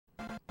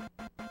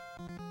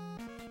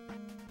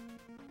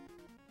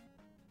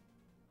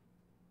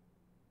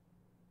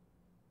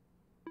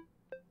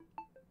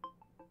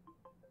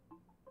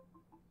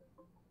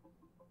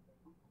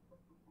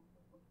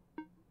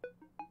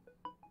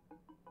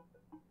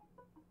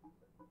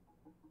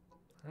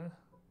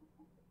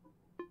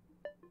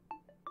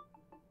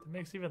That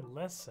makes even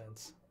less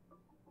sense.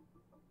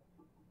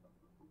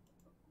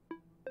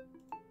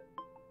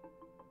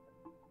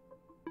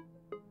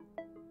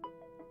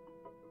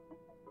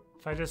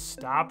 If I just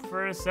stop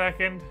for a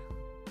second,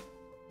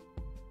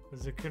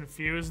 does it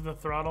confuse the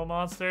throttle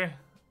monster?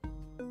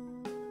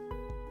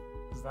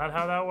 Is that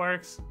how that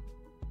works?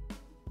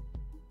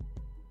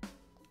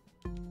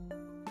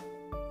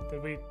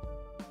 Did we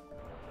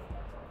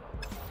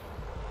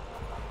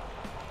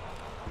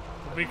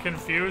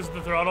confuse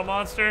the throttle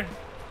monster?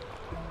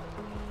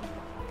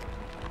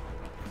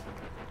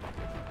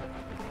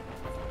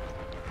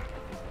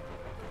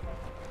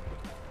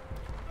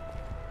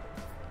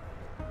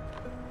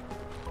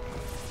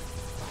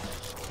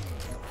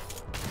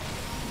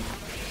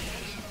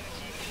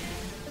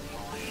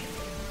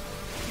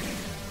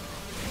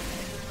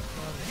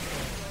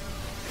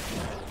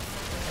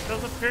 It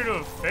doesn't appear to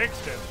have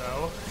fixed it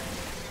though.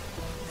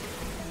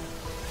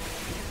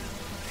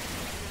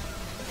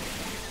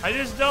 I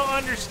just don't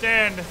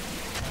understand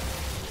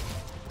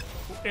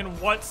in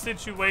what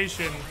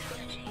situation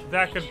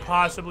that could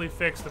possibly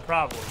fix the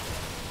problem.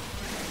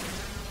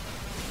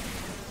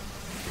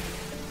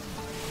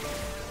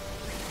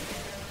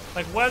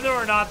 Like, whether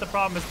or not the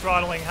problem is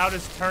throttling, how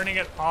does turning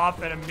it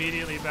off and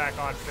immediately back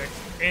on fix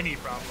any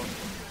problem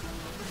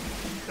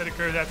that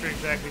occurs after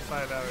exactly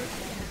 5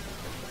 hours?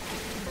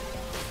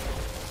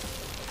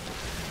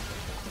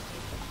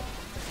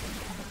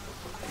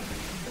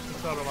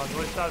 I'll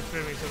really stop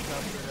streaming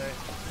sometimes today.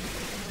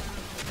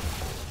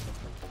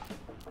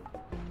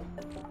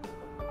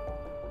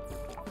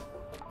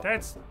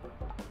 That's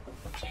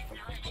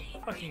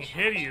fucking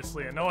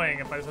hideously annoying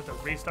if I just have to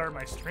restart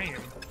my stream.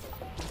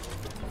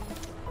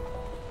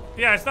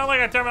 Yeah, it's not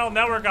like I turn my whole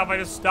network off, I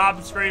just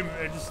stopped streaming.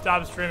 It just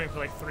stopped streaming for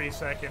like 3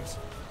 seconds.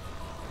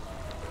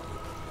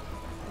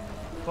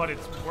 But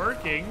it's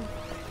working.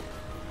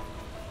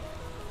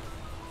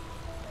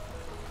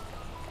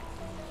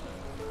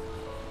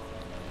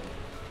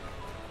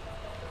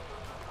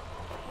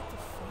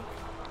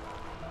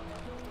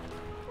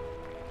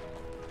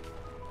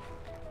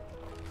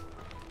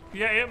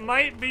 Yeah, it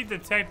might be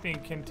detecting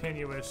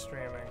continuous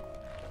streaming.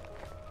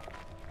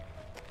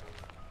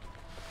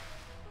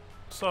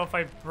 So if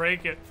I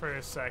break it for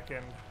a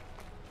second.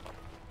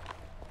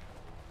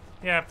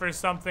 Yeah, for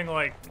something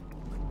like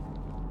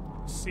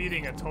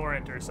seeding a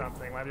torrent or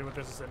something, might be what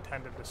this is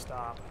intended to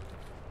stop.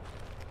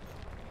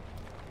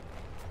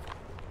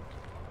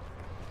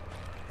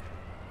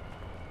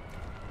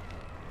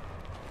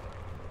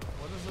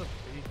 What is a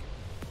beacon?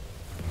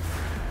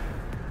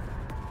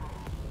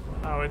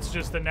 Oh, it's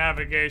just a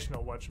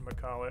navigational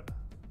whatchamacallit.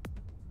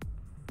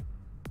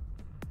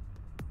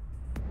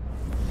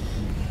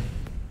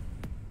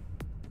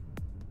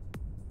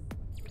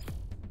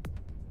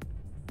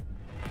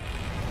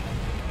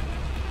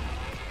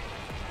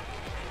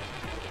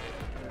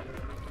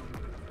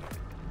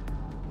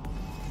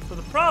 So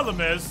the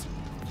problem is...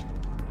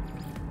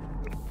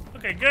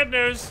 Okay, good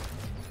news.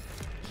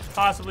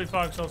 Possibly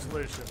functional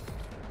solution.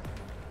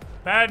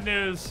 Bad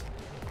news...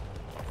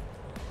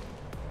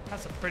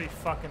 That's a pretty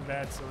fucking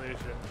bad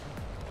solution.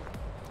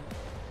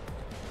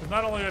 Because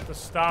not only do I have to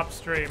stop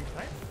stream... Can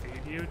I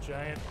feed you,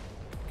 giant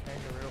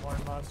kangaroo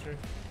horn monster?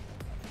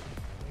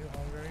 Are you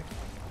hungry?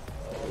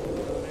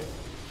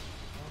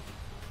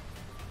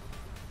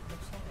 I'm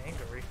so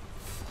angry.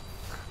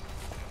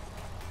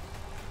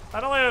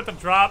 Not only do I have to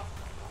drop...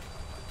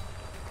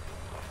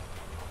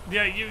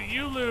 Yeah,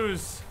 you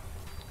lose...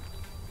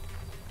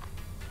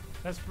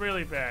 That's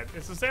really bad.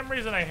 It's the same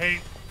reason I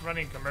hate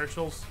running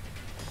commercials.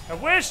 I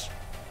wish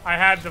I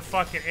had the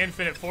fucking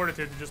infinite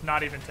fortitude to just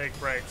not even take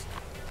breaks.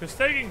 Because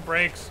taking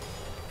breaks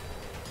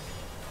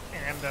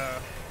and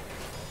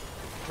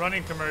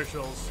running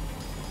commercials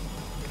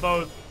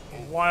both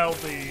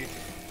wildly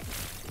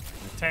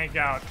tank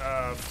out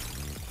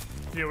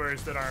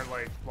viewers that aren't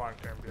like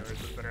long-term viewers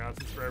that've been around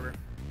since forever.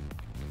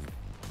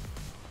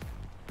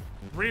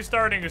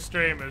 Restarting a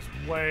stream is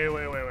way,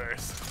 way, way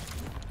worse.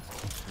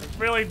 I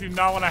really do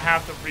not want to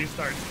have to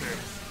restart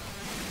streams.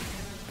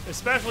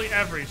 Especially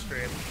every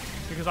stream.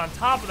 Because on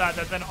top of that,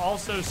 that then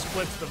also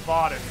splits the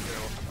VOD in two.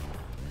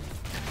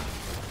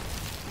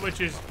 Which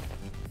is...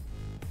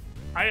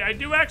 I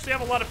do actually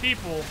have a lot of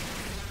people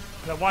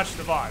that watch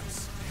the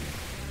VODs.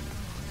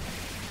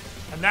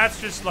 And that's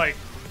just like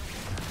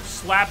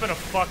slapping a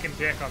fucking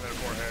dick on their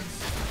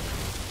foreheads.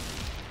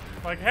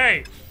 Like,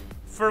 hey,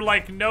 for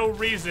like no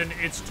reason,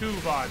 it's 2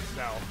 VODs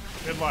now.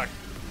 Good luck.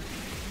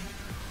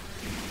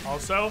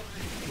 Also,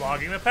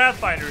 logging the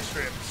Pathfinder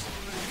streams.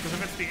 Because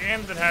if it's the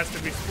end that has to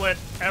be split,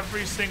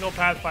 every single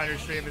Pathfinder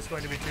stream is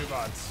going to be 2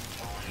 VODs.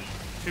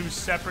 2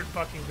 separate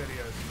fucking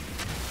videos.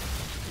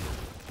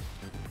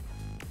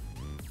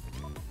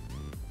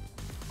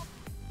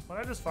 What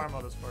did I just farm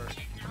all this for?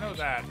 I know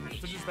that.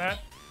 Is it just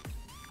that?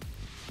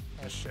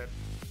 Ah, shit.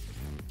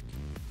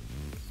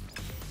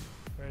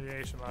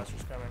 Radiation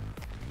monster's coming.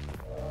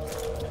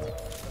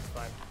 That's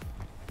fine.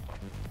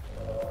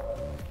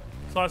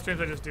 So a lot of streams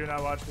I just do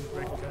not watch because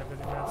break is 10 to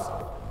 15 minutes.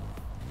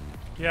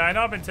 Yeah, I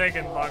know I've been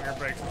taking longer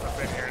breaks since I've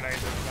been here, and I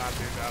did not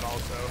do that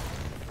also.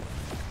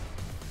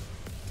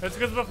 It's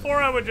because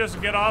before I would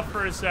just get off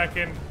for a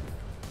second.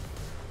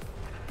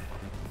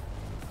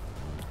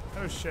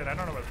 Oh shit, I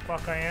don't know what the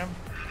fuck I am.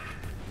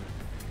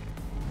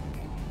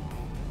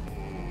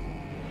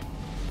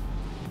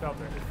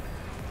 Filter.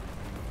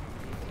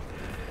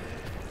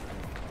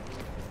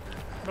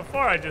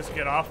 Before I just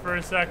get off for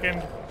a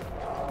second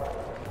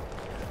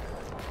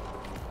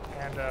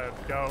and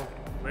go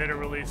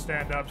literally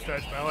stand up,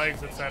 stretch my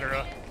legs,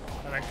 etc.,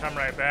 and then come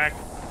right back.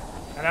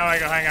 And now I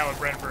go hang out with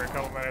Brent for a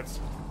couple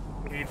minutes,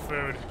 eat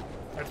food.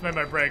 That's made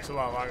my breaks a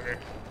lot longer.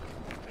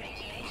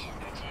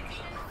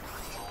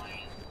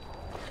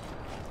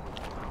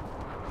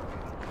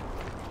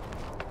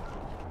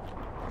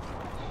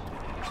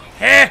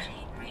 Heh!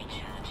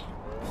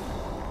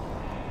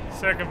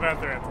 Circumvent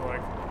their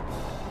intellect.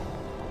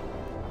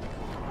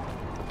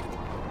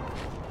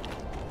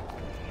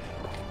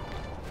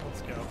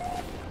 Let's go.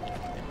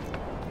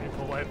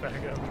 People light back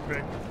up.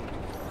 Great.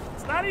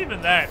 It's not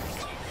even that.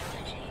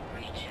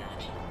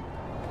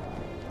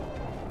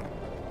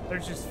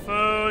 There's just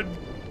food.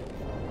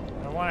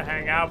 I want to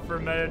hang out for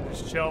a minute,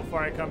 just chill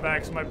before I come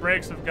back. So my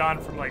breaks have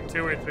gone from like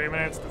 2 or 3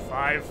 minutes to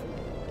 5.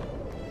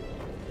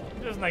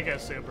 It doesn't like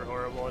get super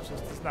horrible. It's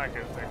just, it's not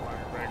good to take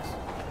longer breaks.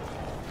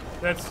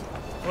 That's,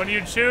 when you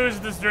choose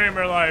the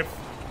streamer life,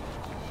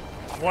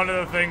 one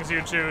of the things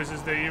you choose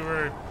is that you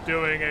were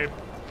doing a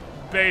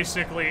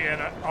basically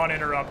an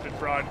uninterrupted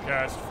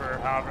broadcast for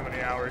however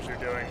many hours you're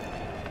doing.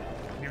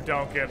 You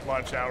don't get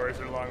lunch hours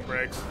or long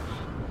breaks.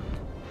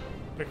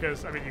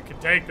 Because, I mean, you can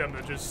take them,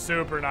 they're just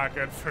super not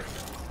good for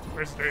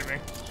streaming.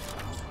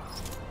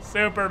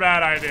 Super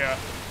bad idea.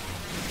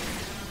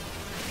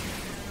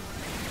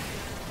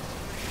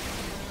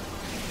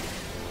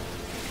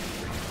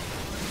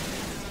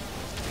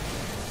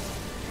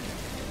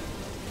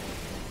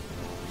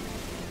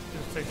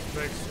 Just take the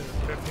breaks to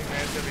 15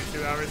 minutes every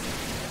 2 hours.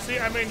 See,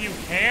 I mean, you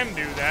can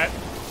do that.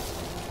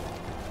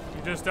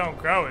 You just don't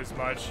grow as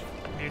much.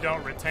 You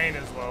don't retain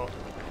as well.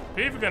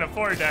 People can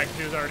afford that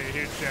because it's already a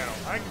huge channel.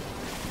 I can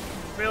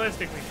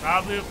realistically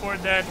probably afford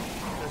that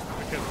just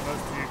because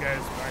most of you guys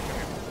aren't going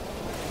to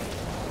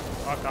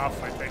fuck off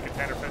if I take a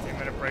 10 or 15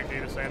 minute break to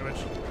eat a sandwich.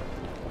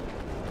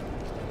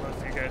 Most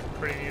of you guys are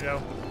pretty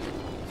neato.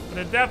 But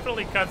it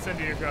definitely cuts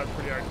into your growth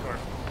pretty hardcore.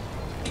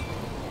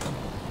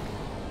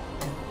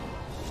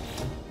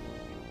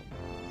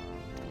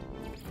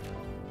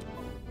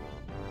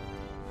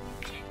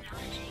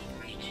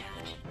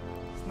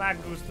 It's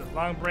not Gusta.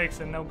 Long breaks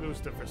and no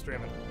Gusta for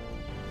streaming.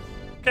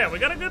 Okay, we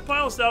got a good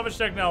pile of salvage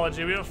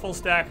technology. We have a full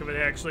stack of it,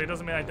 actually. It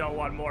doesn't mean I don't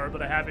want more,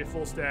 but I have a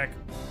full stack.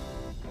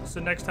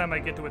 So next time I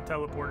get to a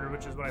teleporter,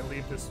 which is when I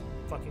leave this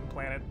fucking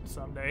planet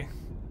someday.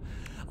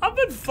 I've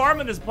been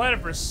farming this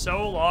planet for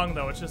so long,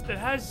 though. It's just, it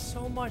has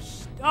so much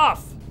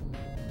stuff.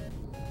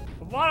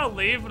 I want to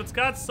leave, but it's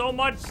got so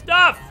much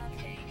stuff.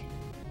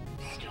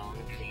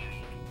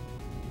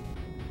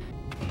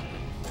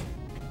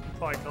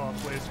 Probably call up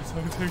police or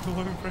something to take a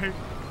long break.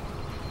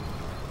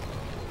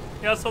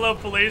 Yes, hello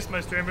police, my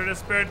streamer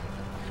disappeared.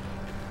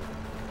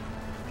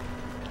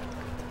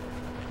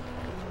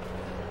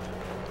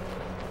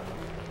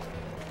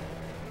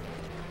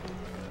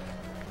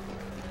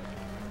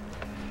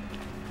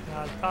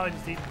 I was probably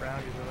just eating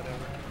brownies or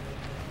whatever.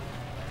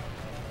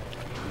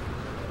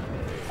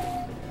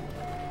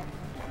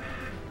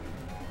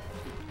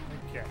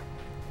 Okay.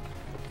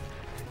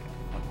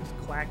 I'm just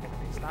clacking at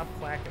me. Stop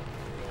clacking at me,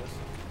 guys.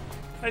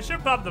 I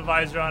should pop the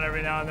visor on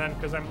every now and then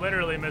because I'm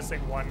literally missing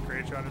one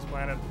creature on this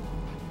planet.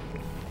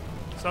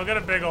 So I'll get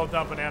a big old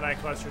dump of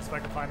anti-clusters if I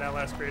can find that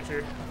last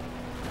creature.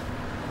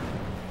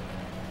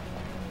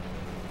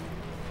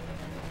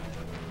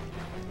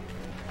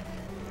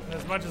 And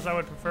as much as I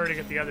would prefer to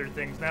get the other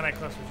things,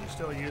 anti-clusters are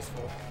still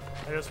useful.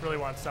 I just really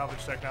want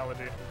salvage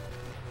technology.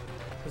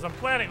 Because I'm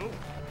planning... Ooh.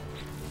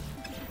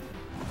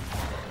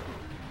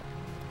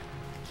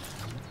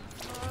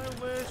 I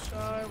wish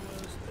I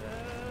was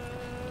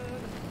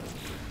dead.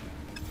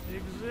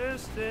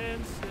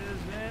 Existence is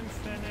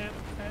infinite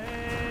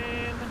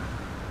pain.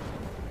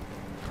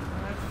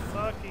 I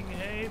fucking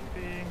hate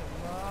being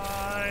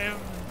alive.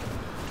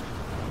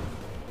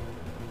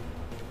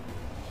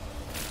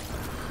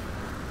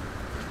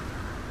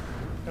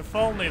 If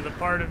only the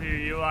part of your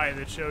UI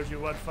that shows you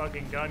what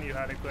fucking gun you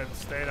had equipped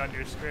stayed on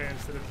your screen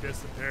instead of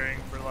disappearing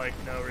for like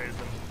no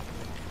reason.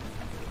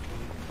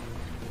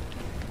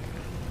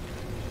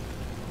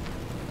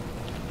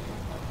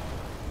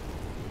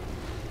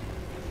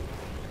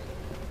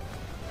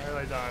 I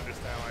really don't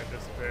understand why it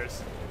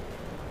disappears.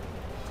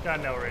 It's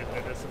got no reason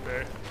to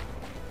disappear.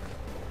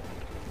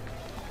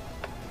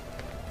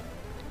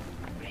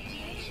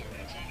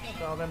 Look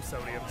at all them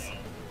sodiums.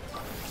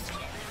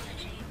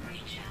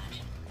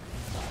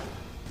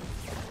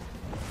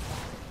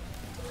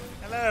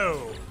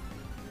 Hello!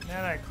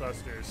 Nanite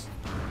clusters.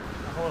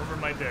 All over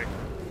my dick.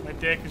 My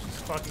dick is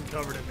just fucking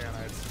covered in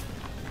nanites.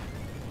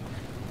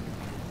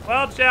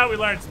 Well, chat, we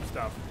learned some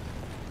stuff.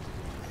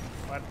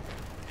 What?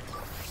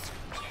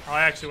 Oh,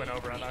 I actually went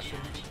over on that shit.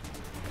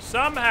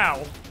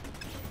 Somehow,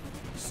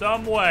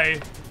 some way,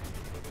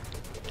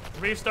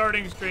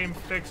 restarting stream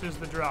fixes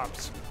the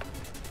drops.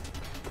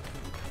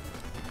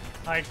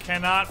 I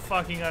cannot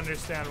fucking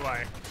understand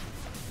why.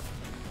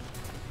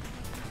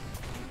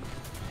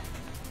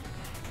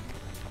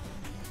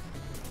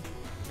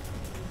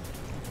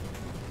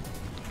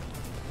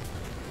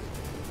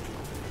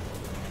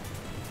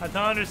 I don't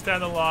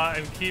understand the law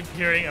and keep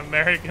hearing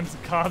Americans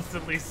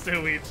constantly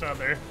sue each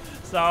other.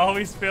 So I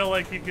always feel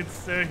like you can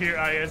sue your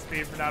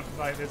ISP for not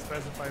providing a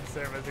specified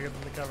service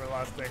against them to cover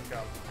lost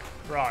income.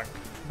 Wrong.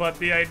 But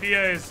the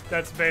idea is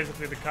that's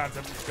basically the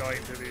concept of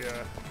going to the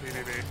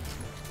BBB,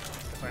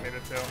 if I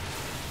needed to.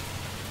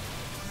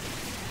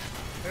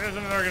 There's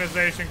an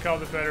organization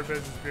called the Better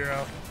Business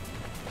Bureau.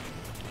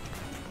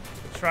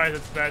 It tries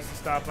its best to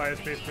stop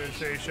ISPs from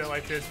doing shit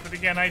like this, but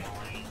again, I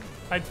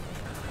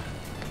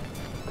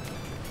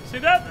see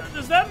that.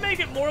 Does that make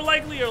it more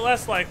likely or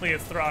less likely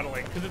it's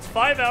throttling? Because it's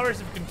 5 hours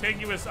of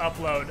contiguous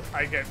upload.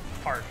 I get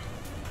hard.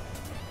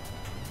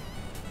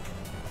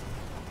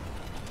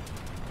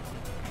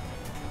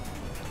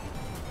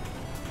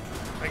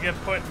 I get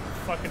put in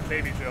fucking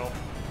baby jail.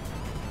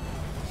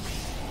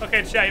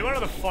 Okay, chat, you wanna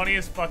know the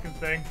funniest fucking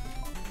thing?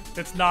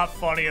 It's not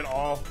funny at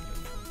all.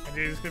 And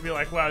you're just gonna be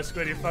like, wow,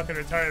 Squid, you're fucking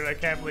retarded. I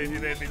can't believe you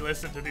made me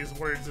listen to these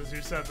words as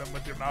you said them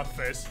with your mouth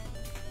face.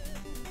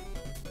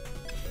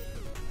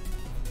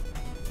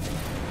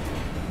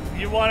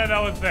 You wanna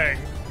know a thing?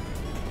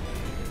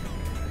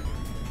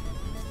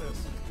 What's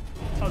this?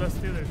 Oh, that's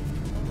the other.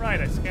 Oh,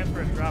 right, I scanned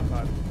for a drop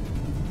pod.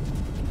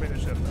 Bring the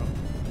ship, though.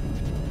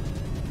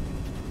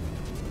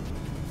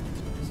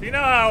 So you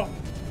know how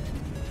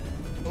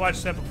I watch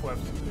Simple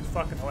Flips. It's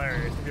fucking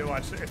hilarious.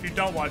 If you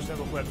don't watch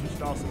Simple Flips, you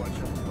should also watch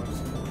Simple Flips.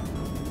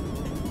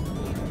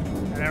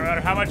 And no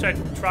matter how much I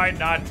try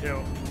not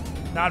to,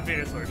 not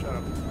Venusaur, shut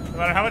up. No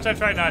matter how much I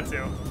try not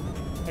to,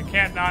 I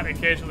can't not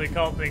occasionally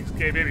call things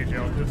gay baby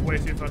jail because it's way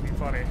too fucking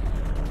funny.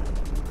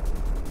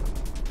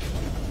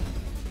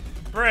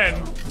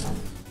 Bryn,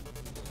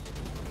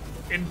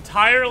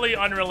 entirely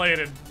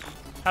unrelated,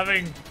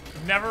 having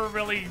never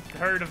really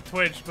heard of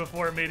Twitch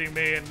before meeting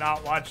me and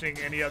not watching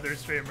any other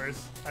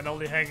streamers and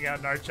only hanging out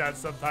in our chat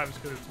sometimes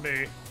because it's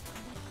me,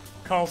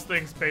 calls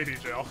things baby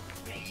jail.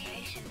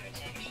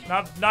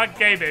 Not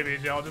gay baby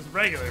jail, just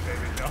regular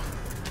baby jail.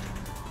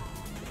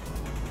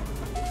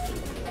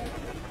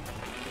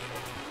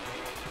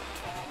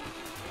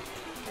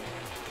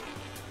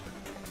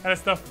 And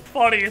it's the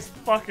funniest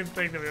fucking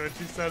thing to me when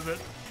she says it.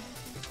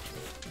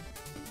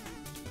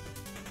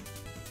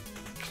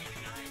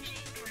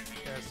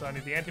 Okay, so I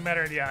need the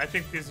antimatter, and yeah, I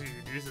think these are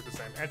the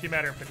same.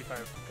 Antimatter and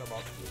 55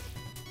 cobalt.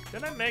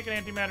 Didn't I make an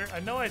antimatter? I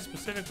know I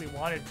specifically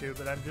wanted to,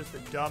 but I'm just a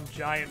dumb,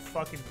 giant,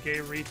 fucking gay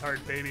retard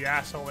baby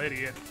asshole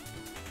idiot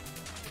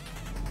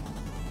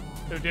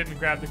who didn't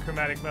grab the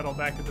chromatic metal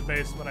back at the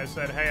base when I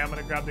said, hey, I'm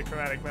gonna grab the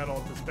chromatic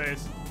metal at the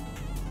base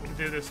to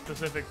do this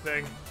specific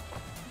thing.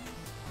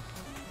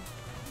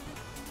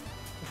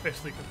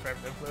 Officially confirmed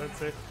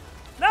influencer.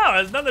 No,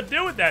 it has nothing to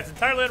do with that. It's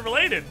entirely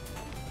unrelated.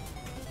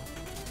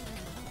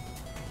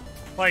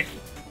 Like,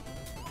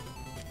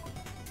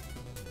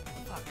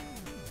 fuck.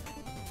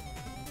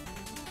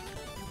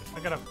 I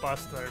gotta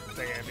bust their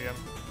thing, Andium.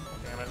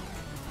 Damn it.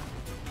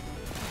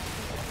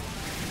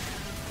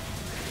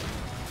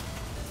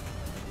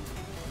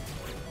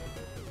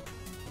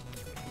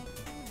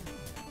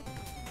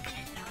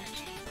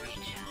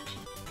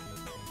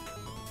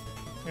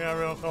 Yeah,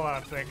 real. Hold on,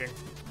 I'm thinking.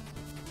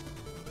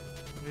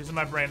 I'm using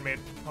my brain meat.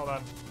 Hold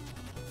on.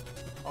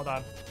 Hold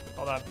on.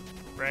 Hold on.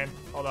 Brain.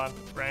 Hold on.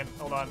 Brain.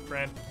 Hold on.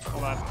 Brain.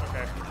 Hold on.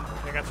 Okay. I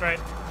think that's right.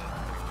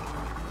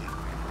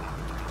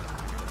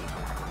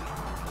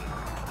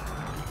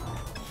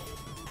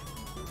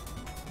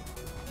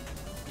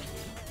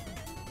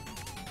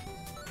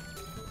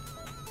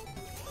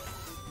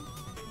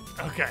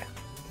 Okay.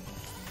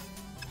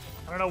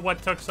 I don't know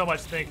what took so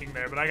much thinking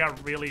there, but I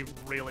got really,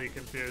 really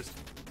confused.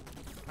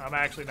 I'm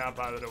actually not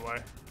bothered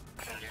away.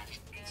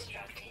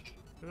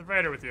 There's a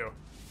Vader with you.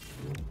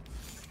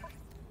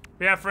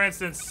 Yeah, for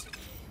instance,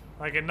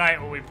 like at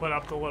night when we put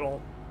up the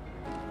little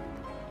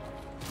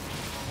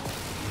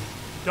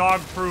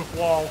dog-proof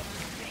wall,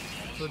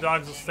 so the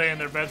dogs will stay in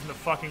their beds in the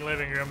fucking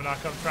living room and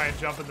not come try and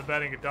jump in the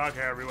bed and get dog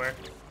hair everywhere.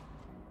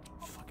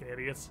 Fucking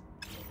idiots.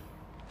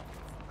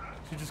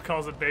 She just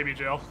calls it baby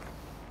jail.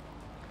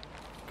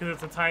 Because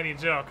it's a tiny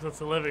jail, because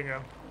it's a living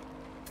room.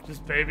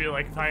 Just baby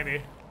like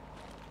tiny.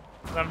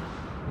 And I'm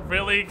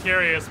really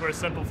curious where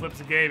Simple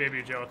Flip's gay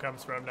baby jail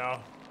comes from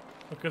now.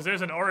 Because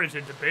there's an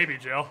origin to baby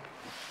jail.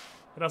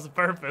 It has a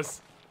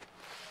purpose.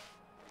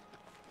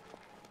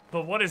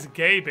 But what is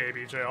gay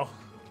baby jail?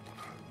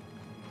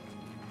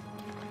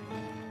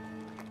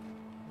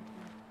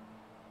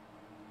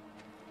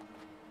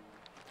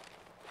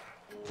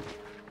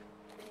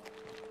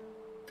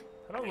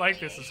 I don't like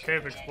this as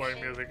cave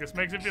exploring music. This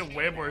makes it feel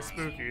way more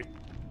spooky.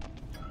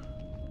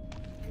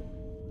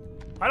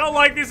 I don't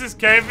like this as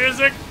cave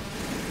music.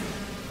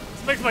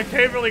 This makes my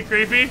cave really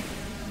creepy.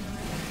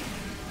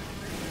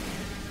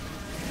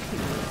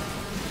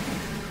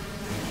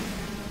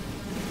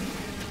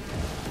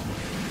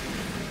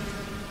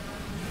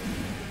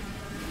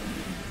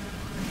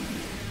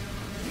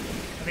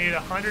 I need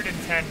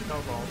 110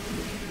 cobalt.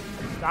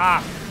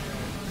 Stop.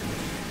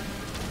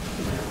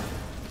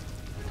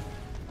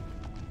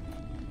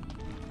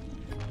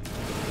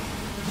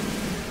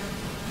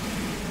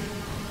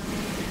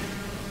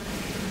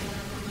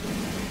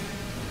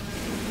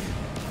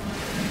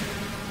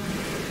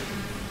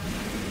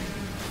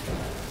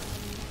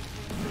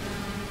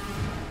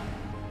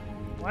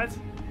 What?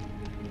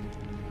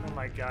 Oh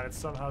my god, it's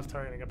somehow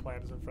targeting a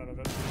plant in front of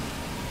it.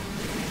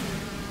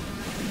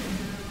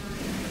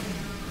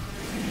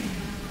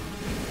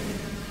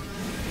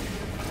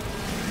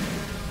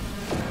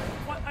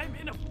 What? I'm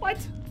in a what?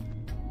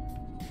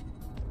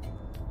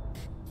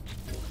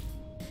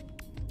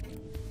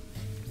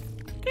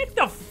 Get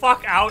the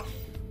fuck out!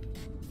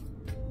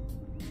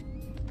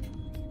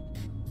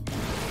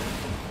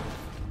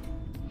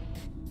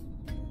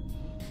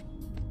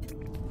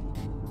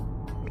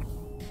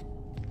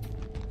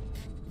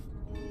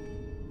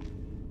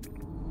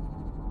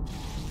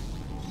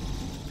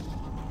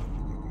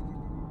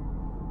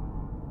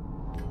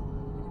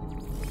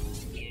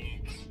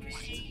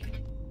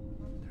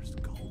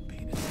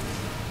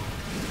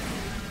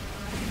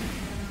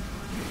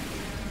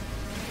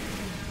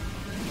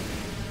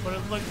 But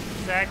it looks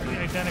exactly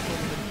identical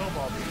to the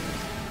cobalt beams.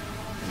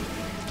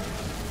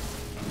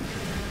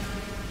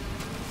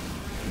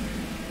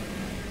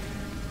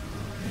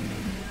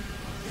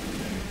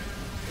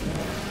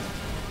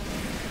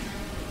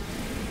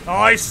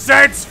 I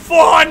sense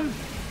fun!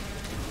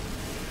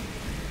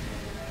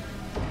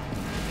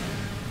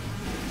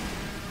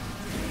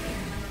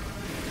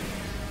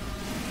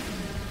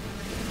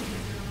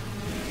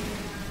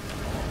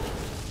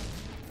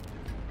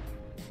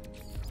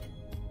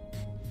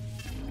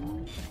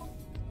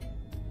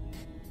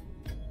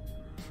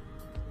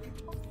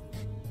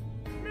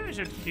 I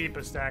should keep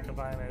a stack of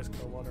ionized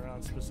cobalt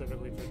around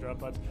specifically for drop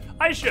pods.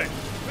 I should,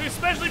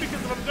 especially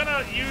because if I'm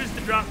gonna use the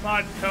drop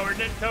pod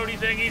coordinate codey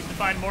thingies to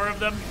find more of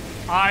them,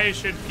 I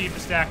should keep a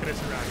stack of this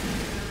around.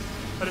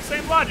 By the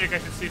same logic, I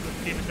should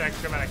keep a stack of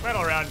chromatic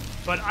metal around,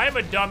 but I'm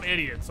a dumb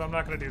idiot, so I'm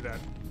not gonna do that.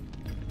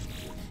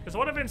 Because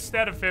what if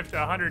instead of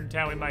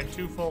 110, we made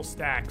 2 full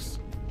stacks?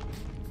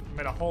 We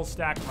made a whole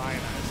stack of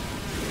ionized.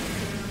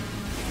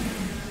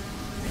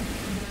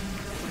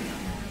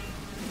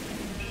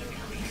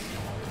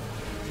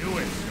 Do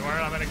it,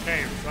 Stuart. I'm in a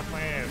cave. Suck my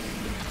ass.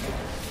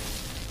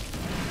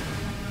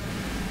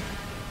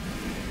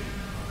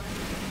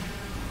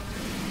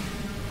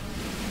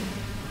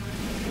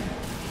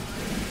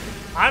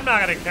 I'm not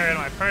gonna carry it in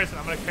my person.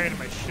 I'm gonna carry it in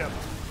my ship.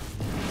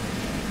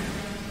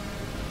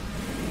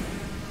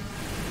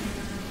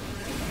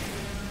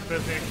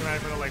 This thing can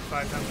I like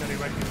 5 times any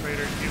like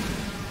crater cube.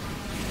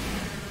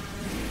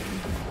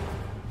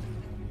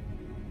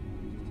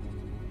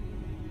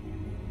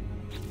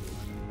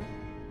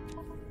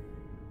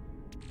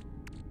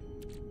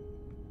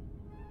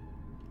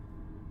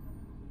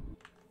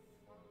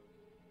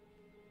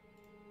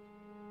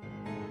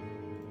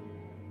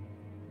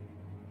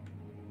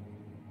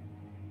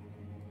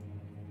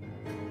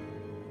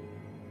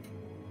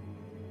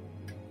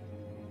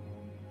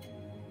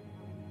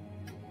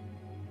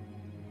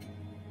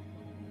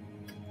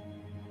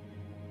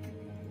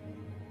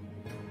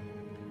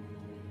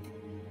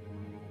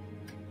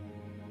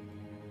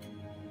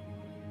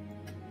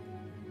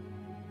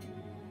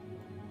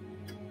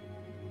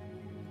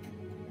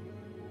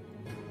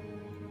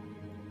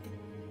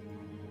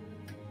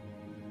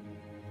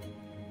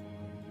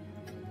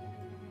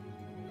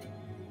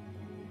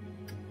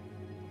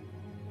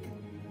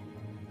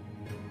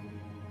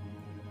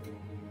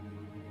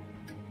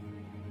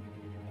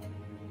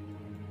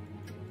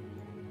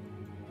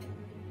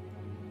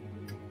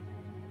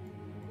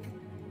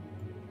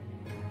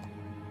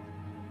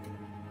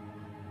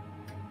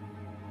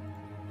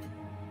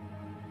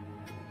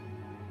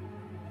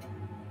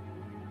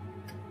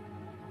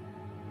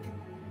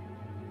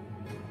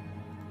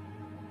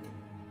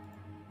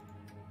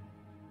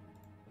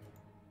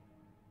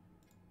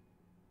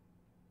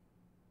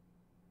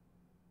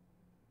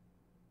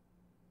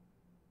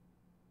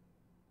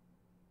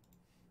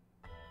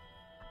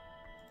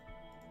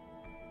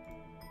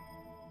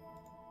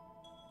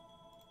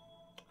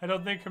 I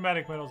don't think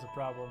chromatic metal's a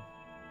problem.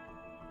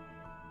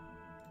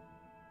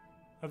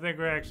 I think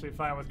we're actually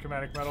fine with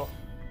chromatic metal.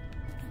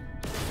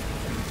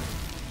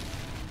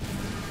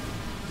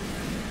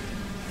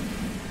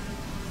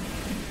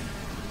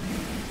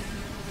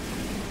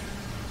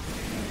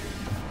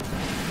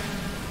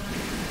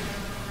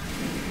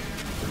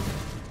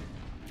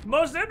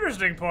 Most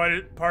interesting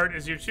part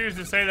is you choose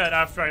to say that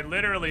after I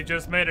literally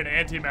just made an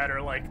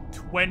antimatter like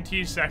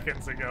 20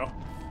 seconds ago.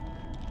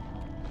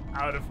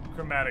 Out of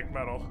chromatic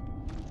metal.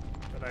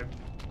 That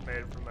I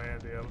made from my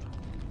antium.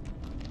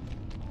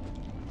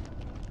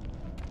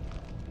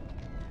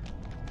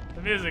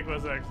 The music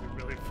was actually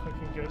really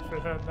fucking good for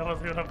that. That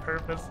wasn't even on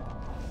purpose.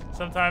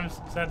 Sometimes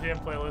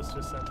sentient playlists,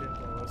 just sentient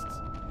playlists.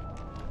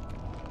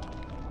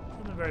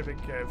 It's a very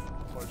big cave,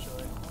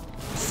 unfortunately.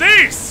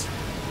 Cease!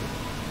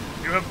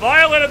 You have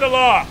violated the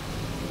law!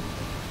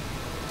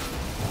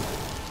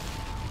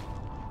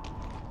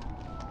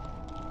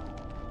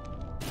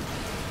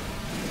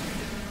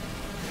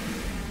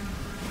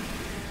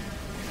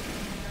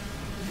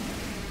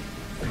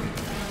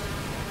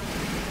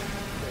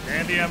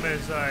 Indium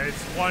is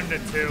it's 1 to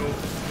 2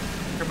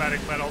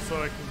 chromatic metal,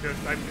 so it can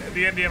just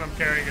the indium I'm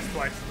carrying is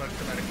twice as much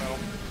chromatic metal.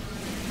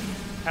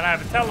 And I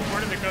have a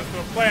teleporter that goes to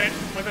a planet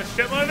with a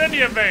shitload of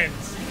indium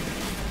veins.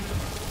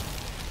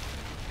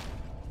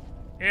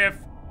 If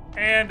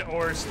and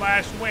or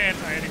slash when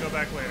I need to go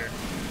back later.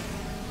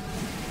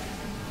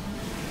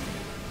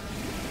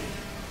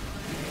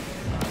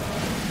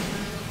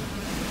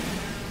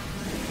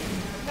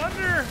 I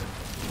wonder.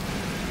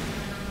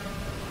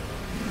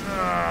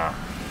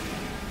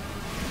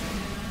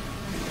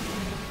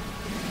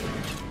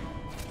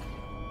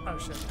 Oh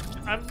shit.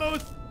 I'm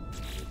both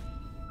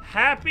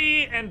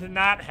happy and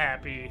not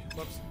happy.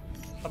 Whoops.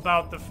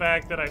 About the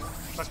fact that I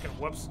fucking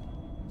whoops.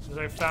 That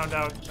I found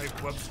out like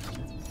whoops.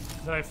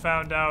 That I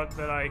found out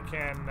that I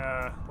can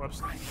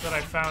whoops. That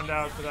I found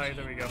out that I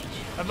there we go.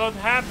 I'm both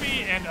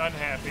happy and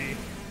unhappy.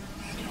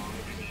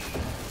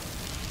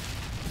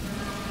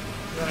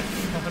 That I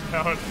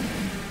found out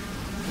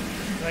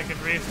that I can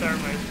restart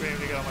my stream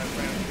to get all my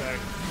friends back.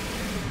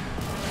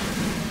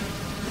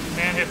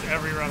 Man hits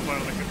every run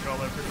button on the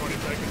controller for 20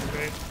 seconds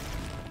straight.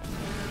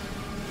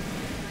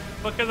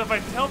 Because if I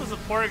tell the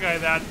support guy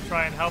that to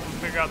try and help him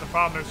figure out the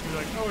problem, they're just gonna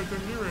be like, oh, it's a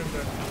mirror in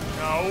there.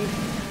 No.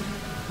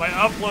 My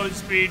upload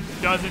speed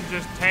doesn't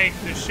just tank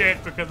the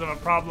shit because of a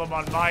problem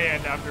on my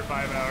end after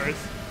 5 hours.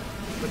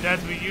 But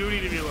that's what you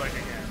need to be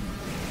looking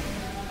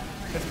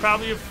at. It's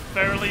probably a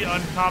fairly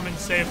uncommon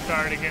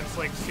safeguard against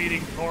like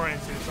seeding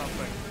torrents or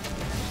something.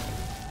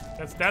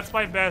 That's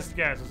my best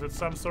guess, is it's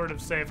some sort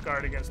of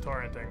safeguard against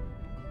torrenting.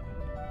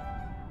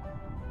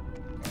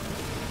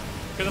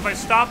 Because if I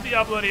stop the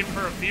upload even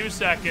for a few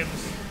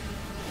seconds,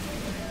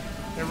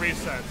 it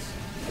resets.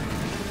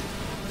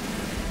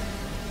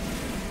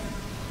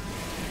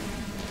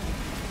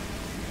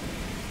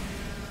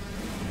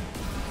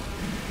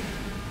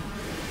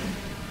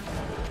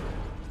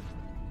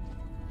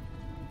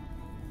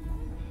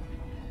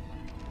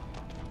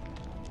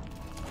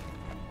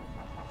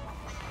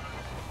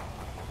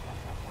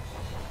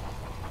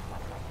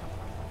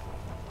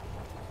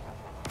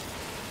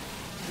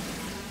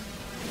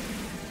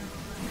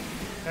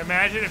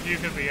 Imagine if you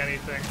could be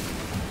anything.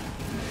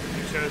 If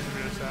you chose to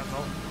be a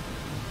sentinel.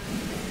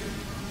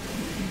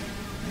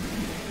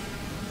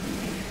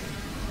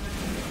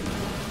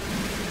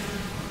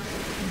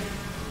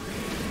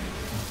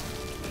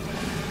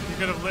 You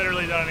could have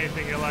literally done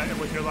anything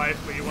with your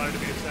life, but you wanted to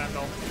be a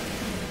sentinel.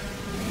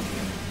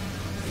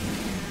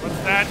 What's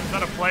that? It's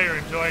not a player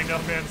enjoying No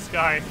Man's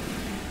Sky.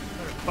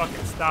 Better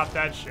fucking stop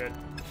that shit.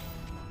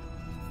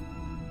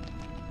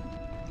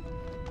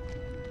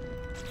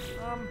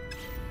 I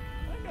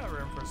got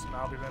room for some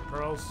albumin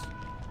pearls.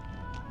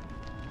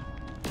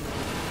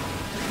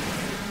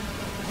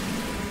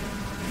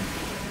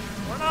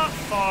 We're not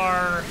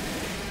far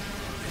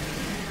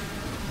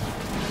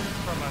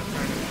from a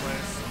turning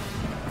place.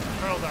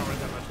 Pearls aren't worth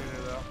that much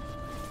either, though.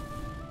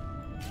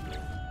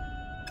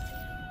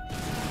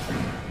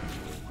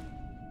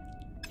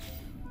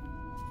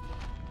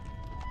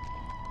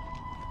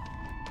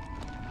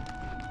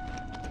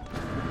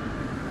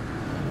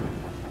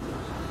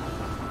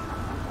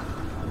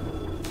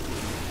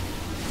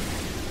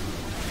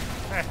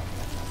 Hey,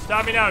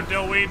 stop me now,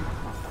 dillweed.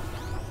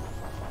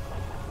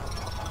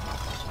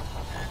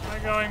 Where am I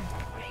going?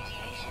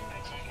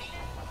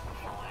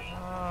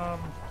 Oh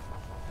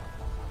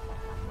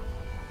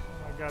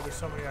my god, there's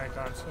so many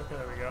icons. Okay,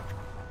 there we go.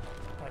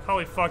 Like,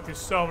 holy fuck, there's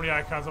so many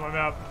icons on my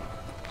map.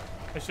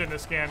 I shouldn't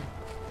have scanned.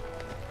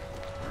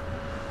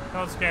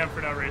 Don't scan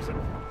for no reason.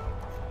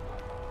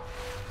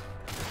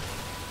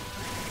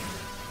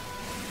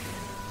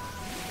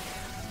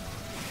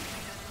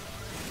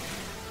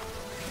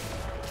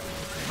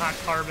 Hot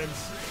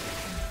carbons.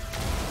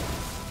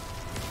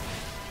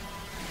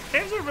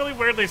 Games are really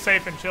weirdly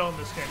safe and chill in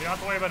this game. You don't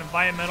have to worry about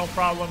environmental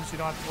problems. You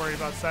don't have to worry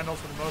about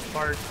sentinels for the most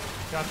part.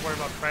 You don't have to worry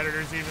about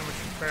predators even, which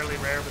is fairly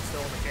rare, but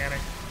still a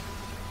mechanic.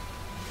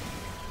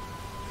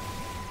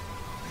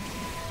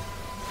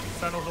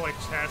 Sentinels are like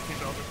chassis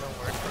belts that don't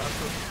work for us.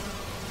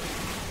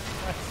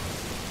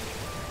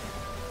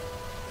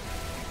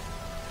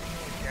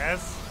 I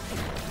guess.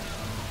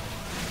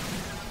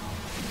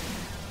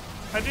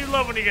 I do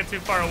love when you get too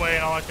far away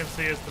and all I can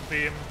see is the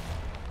beam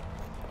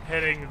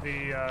hitting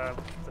the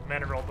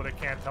mineral, but I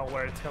can't tell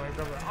where it's coming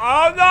from.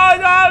 Oh no,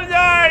 no,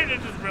 no!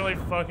 It's just really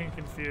fucking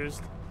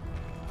confused.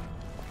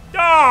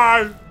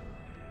 God!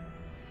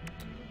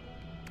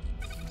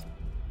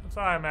 That's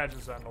how I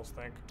imagine sentinels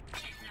think.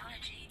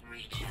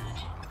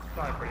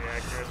 Probably pretty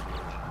accurate.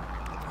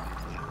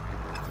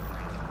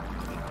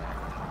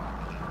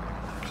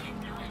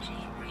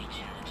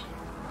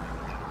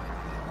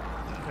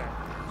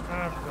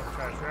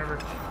 Trash forever.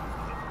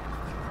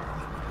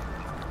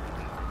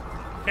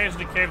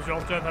 Occasionally caves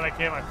jolt death that I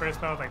came my first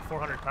time with like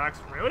 400 packs.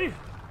 Really? Are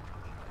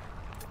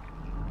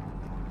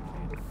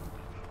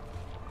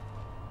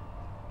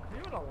you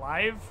even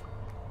alive?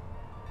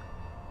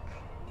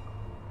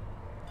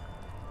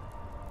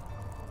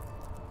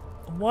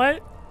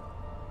 What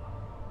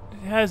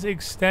has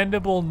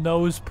extendable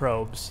nose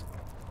probes?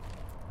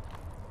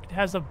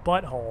 has a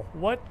butthole.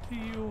 What do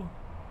you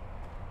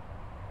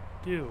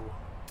do?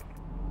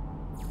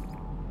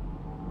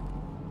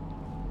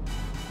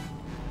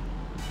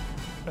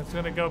 That's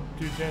gonna go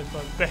do James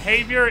Bond.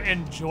 Behavior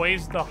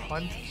enjoys the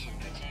hunt.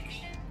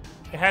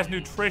 It has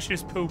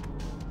nutritious poop.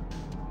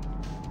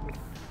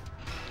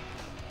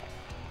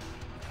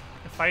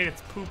 If I eat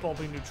its poop, I'll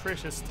be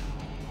nutritious.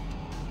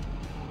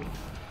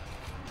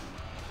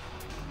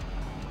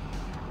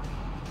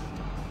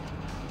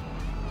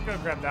 I'm gonna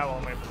grab that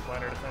one, wait for the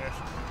blender to finish.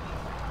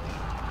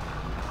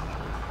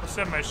 I'll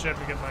send my ship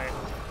to get my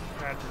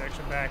rad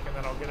protection back, and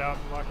then I'll get out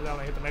and lock it down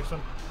when I hit the next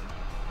one.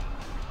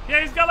 Yeah,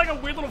 he's got like a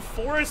weird little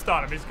forest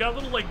on him. He's got a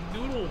little like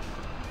noodle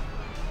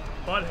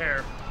butt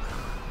hair.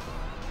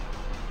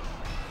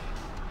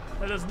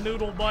 That is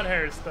noodle butt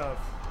hair stuff.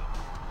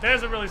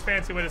 There's a really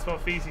fancy way to spell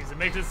feces. It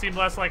makes it seem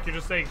less like you're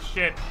just saying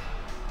shit.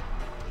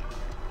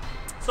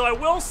 So I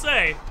will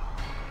say,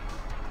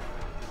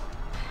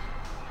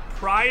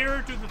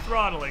 prior to the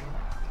throttling,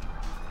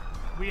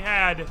 we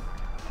had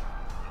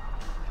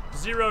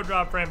 0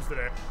 drop frames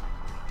today.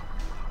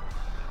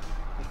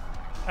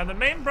 And the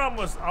main problem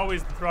was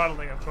always the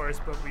throttling, of course,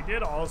 but we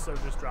did also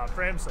just drop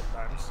frames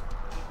sometimes.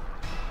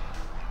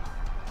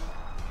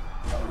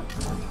 So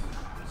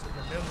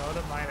the new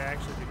modem might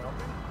actually be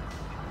helping.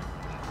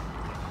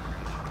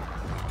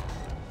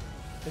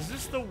 Is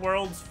this the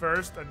world's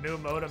first a new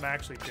modem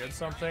actually did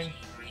something?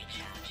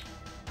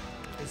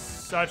 Is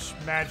such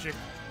magic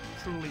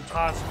truly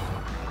possible?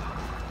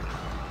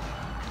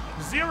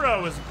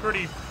 0 is a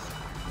pretty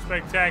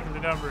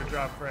spectacular number of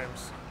drop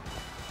frames.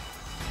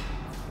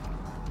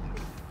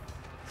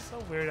 It's so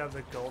weird to have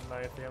the gold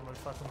knife in my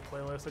fucking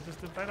playlist.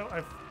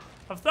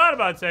 I've thought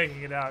about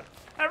taking it out.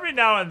 Every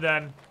now and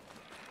then,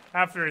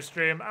 after a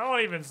stream, I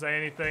won't even say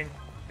anything,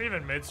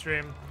 even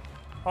mid-stream.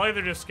 I'll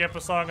either just skip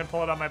a song and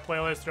pull it on my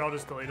playlist, or I'll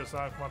just delete a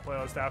song from my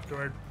playlist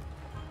afterward.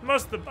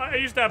 I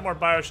used to have more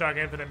Bioshock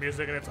Infinite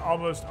music, and it's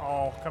almost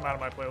all come out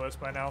of my playlist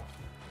by now.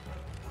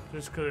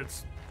 Just because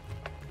it's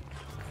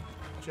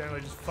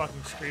generally just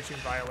fucking screeching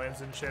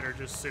violins and shit, or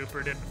just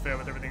super didn't fit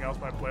with everything else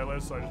on my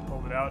playlist, so I just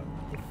pulled it out.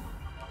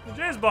 The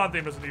James Bond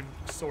theme doesn't even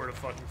sort of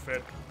fucking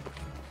fit.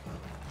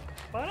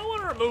 But I don't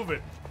want to remove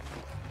it.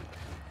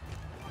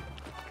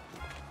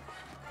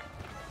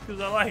 Because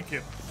I like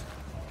it.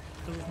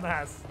 Because it's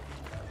nice.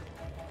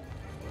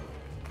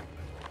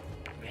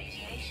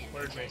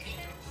 Word me.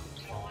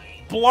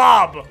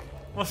 Blob!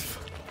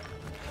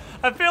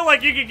 I feel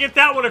like you could get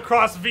that one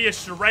across via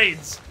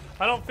charades.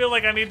 I don't feel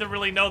like I need to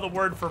really know the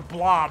word for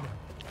blob.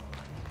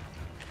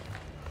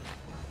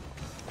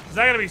 Is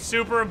that gonna be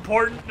super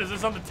important? Is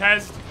this on the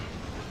test?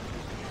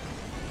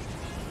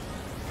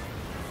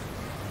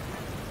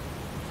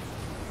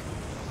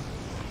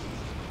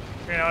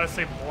 Okay, I ought to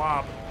say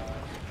blob.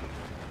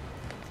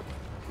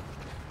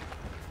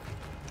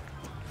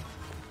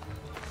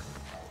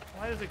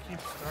 Why does it keep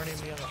starting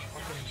me on a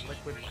fucking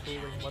liquid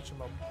cooling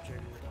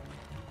whatchamajigger?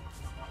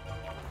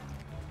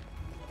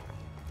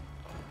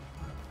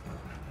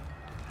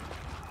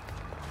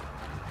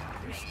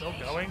 Are you still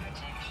going?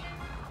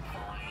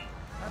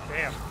 God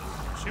damn.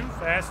 Shoot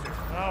faster.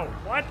 Oh,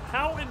 what?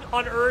 How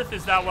on earth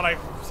is that what I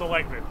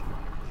selected?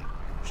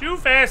 Shoot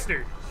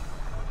faster.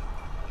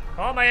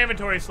 Oh, my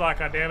inventory slot,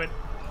 goddammit.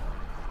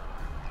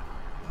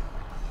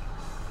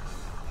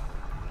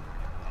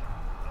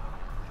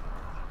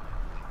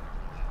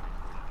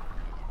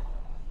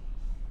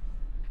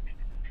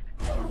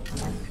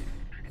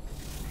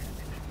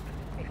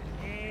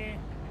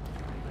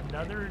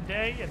 Another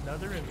day,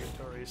 another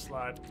inventory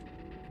slot.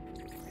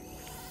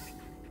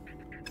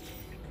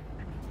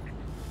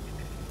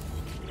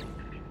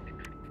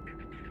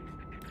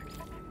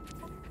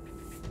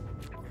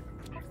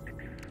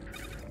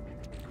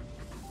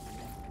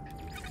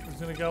 Who's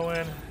gonna go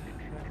in?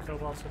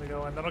 Cobalt's gonna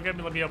go in. That'll get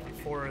me, let me up with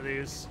 4 of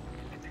these.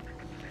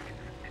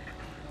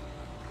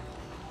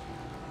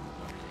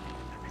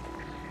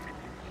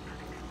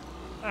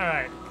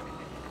 Alright.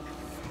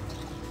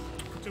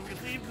 Do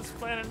we leave this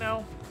planet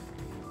now?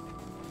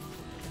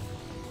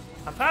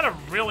 I've had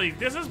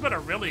this has been a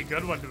really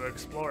good one to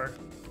explore.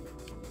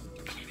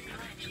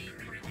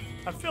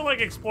 I feel like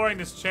exploring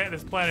this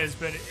planet has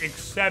been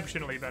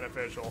exceptionally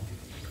beneficial.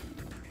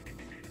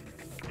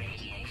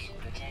 Radiation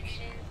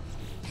protection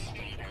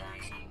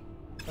stabilizing.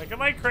 Like,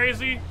 am I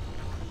crazy?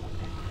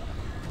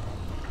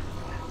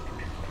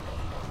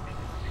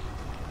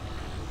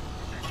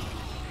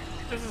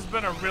 This has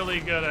been a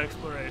really good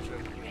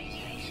exploration.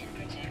 Radiation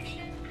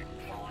protection.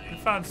 We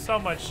found so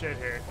much shit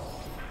here.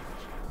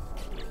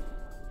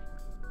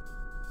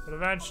 But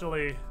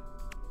eventually,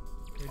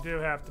 we do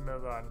have to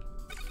move on.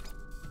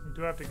 We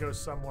do have to go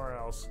somewhere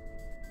else.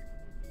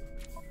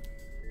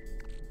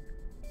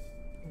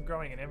 I'm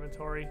growing an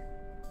inventory,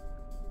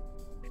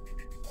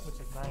 which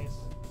is nice.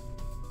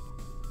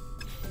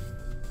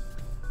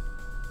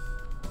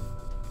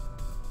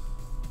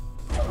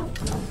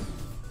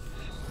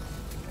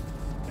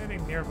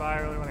 Anything nearby I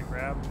really want to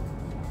grab?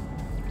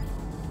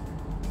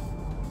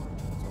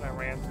 That's what I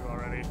ran to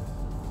already.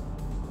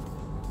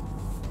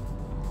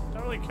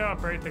 Don't really care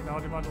about buried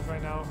technology modules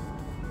right now.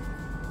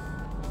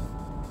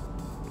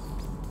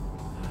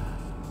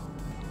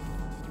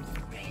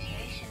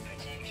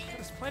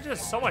 Why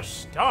just so much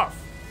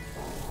stuff?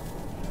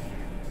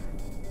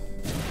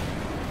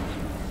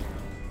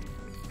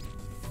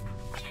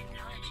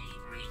 Technology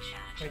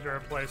recharge. Need to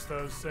replace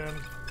those soon.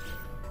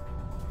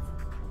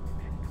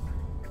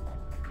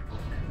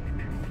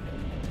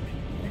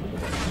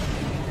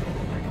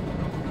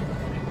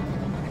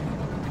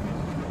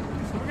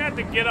 So we're gonna have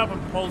to get up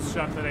and pulse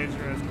shunt the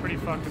nature. It's pretty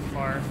fucking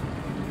far.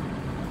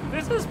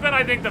 This has been,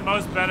 I think, the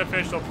most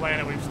beneficial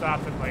planet we've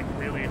stopped and like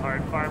really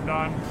hard farmed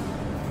on.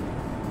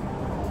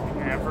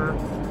 Ever.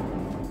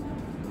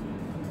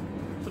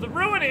 So the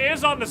ruin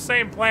is on the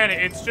same planet,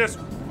 it's just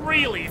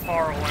really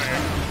far away.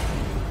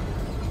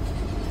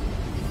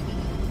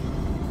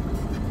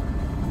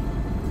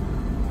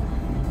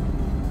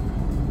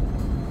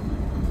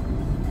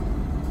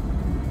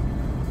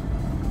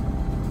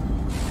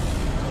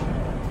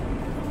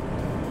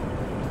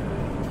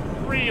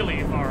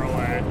 Really far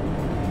away.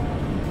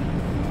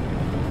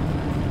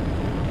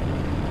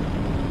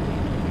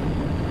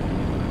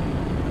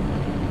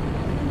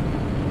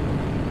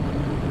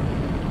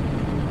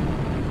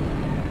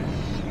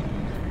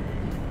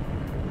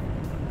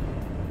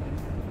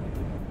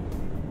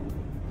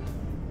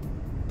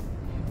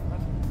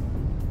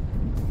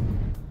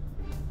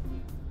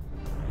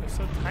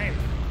 So tiny.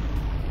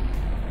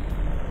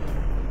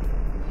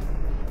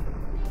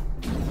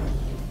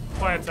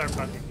 Planets are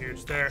fucking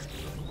huge. There.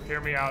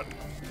 Hear me out.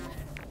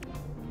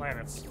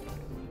 Planets.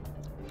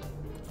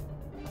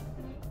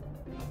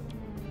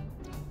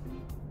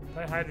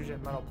 Play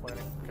hydrogen metal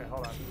plating. Okay,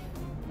 hold on.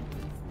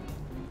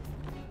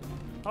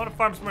 I want to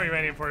farm some more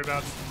uranium for you,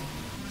 Bounce.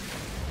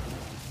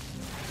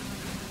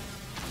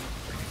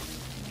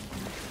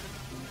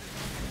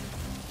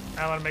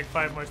 I want to make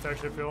 5 more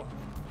starship fuel.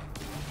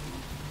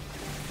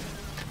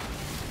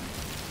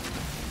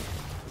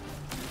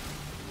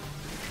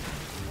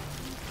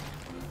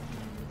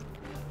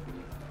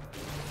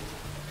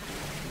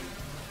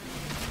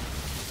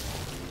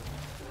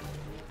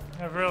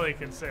 I really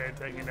considered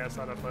taking this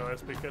on a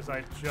playlist because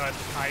I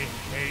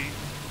hate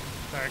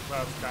Dark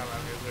Cloud's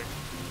combat music.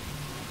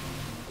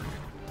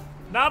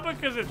 Not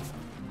because it's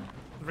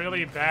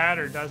really bad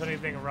or does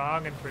anything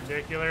wrong in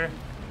particular,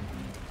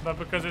 but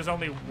because there's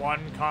only one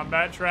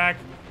combat track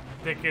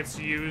that gets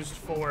used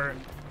for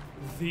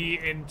the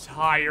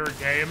entire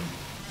game.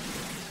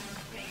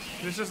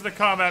 This is the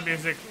combat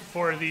music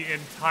for the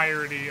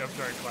entirety of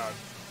Dark Cloud.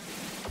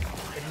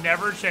 It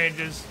never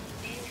changes.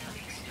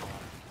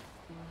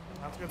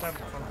 That's a good time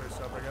for fun for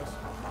stuff, I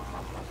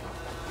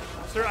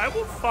guess. Sir, I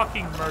will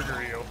fucking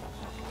murder you.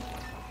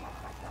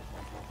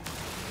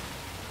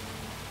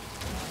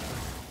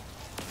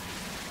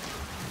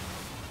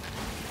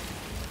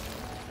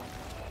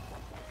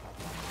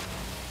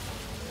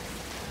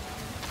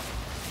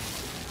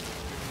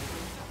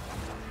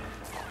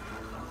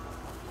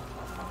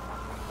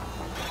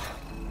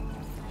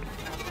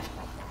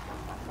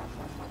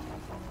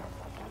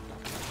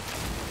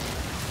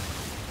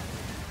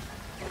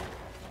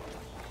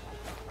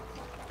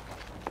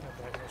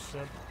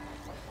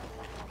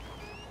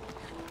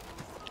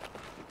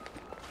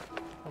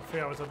 I'll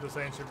figure out what's up with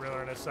this ancient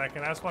driller in a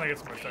second. I just want to get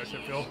some more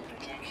starship fuel.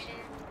 Protection.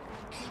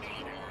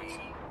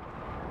 Stabilizing.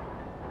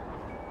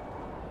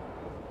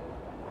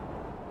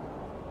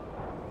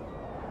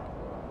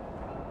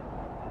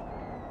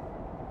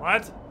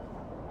 What?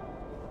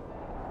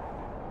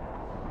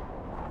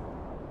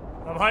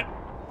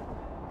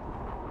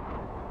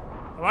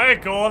 Am I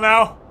at goal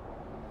now?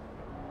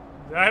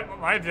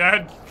 Am I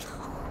dead?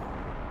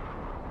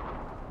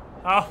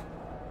 Oh.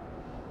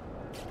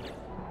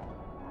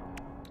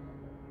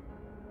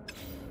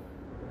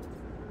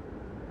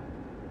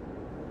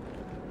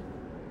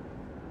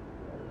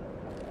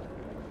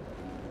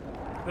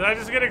 Did I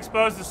just get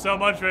exposed to so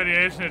much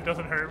radiation it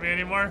doesn't hurt me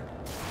anymore?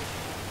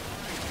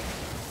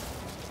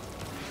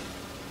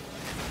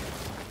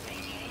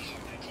 Radiation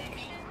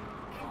protection.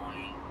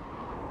 Falling.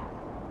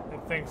 It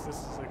thinks this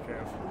is a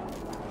cave.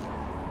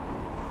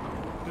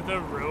 Do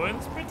the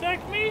ruins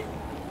protect me?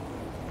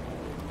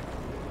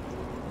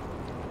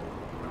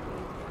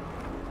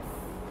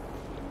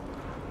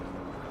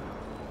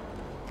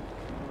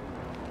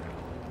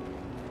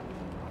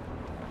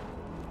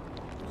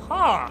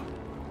 Huh.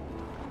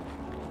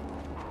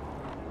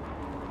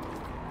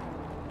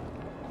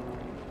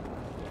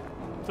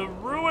 The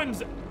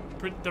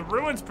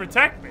ruins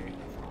protect me.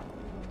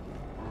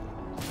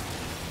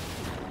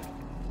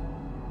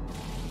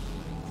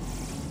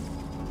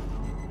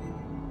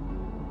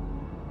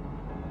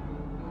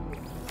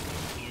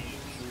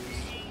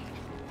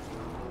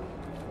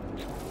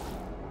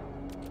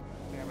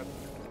 Damn it.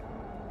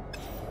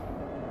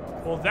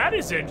 Well, that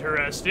is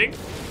interesting.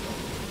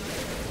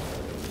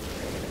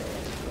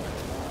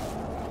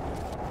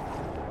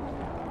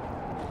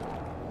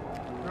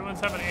 Ruins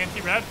have an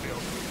anti-rad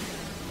field.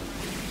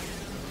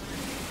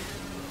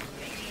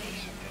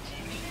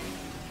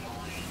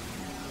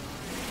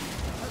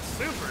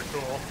 Super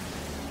cool.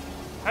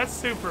 That's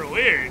super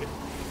weird.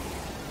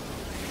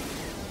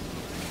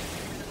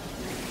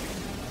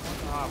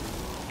 Oh,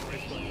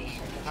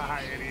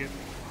 haha, idiot.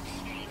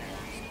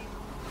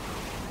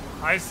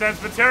 I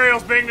sense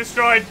materials being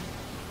destroyed.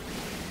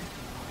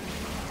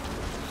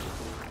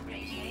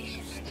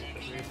 Radiation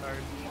protection.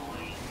 Retard.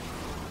 Falling.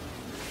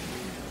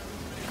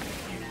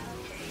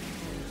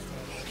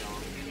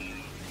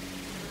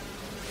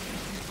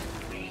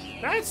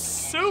 Radiation That's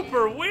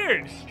super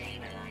weird.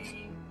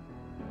 stabilizing.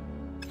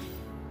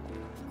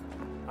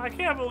 I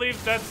can't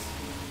believe that's...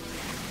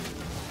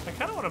 I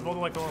kind of want to build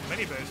like a little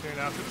mini base here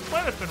now, because this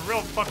planet's been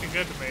real fucking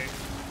good to me.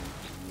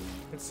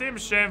 It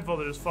seems shameful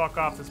to just fuck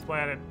off this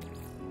planet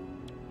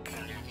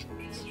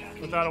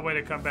without a way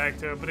to come back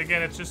to it. But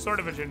again, it's just sort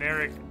of a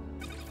generic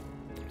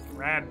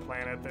rad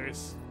planet.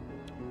 There's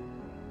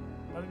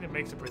nothing that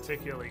makes it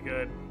particularly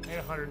good. And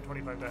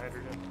 125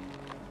 dihydrogen.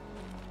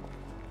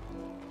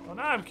 Well,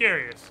 now I'm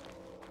curious.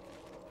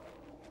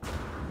 Can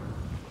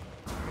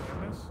I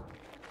do this?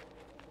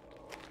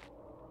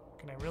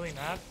 Can I really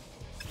not?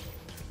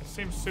 It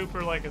seems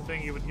super like a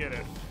thing you would get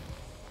it.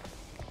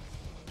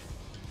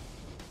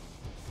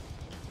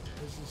 What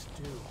does this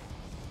do?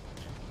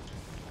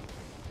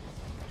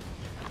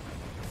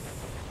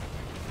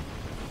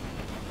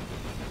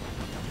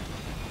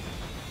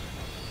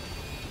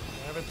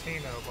 I have a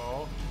Tino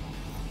ball.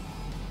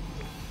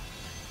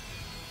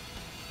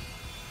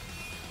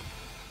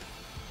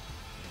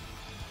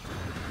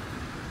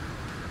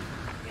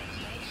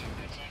 Radiation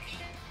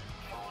protection.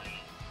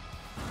 Falling.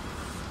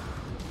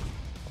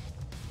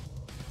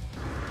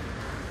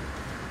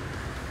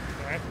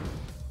 Okay.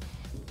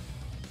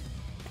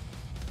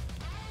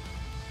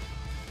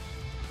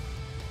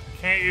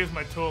 Can't use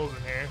my tools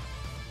in here.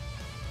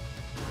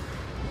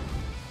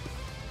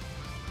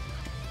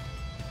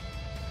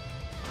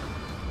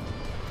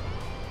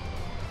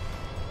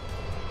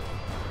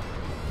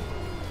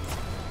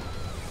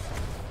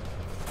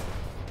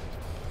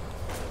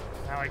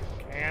 Now I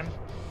can.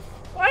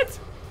 What?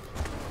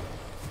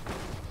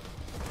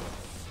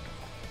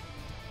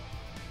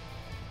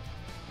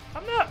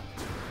 I'm not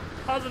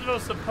positive I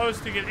was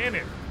supposed to get in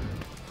it.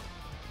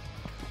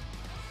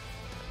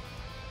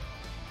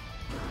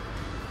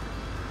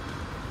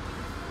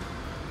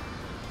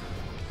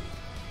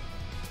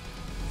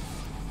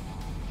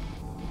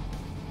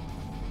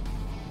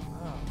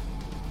 Oh.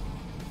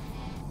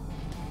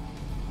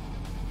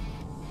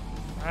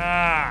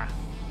 Ah,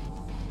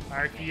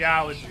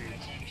 archaeology.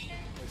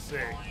 Let's see.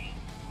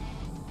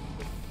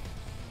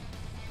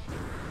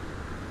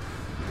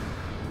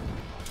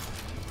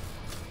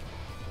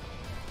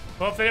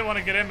 Well, if they didn't want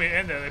to get in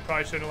there, they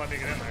probably shouldn't have let me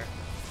get in there.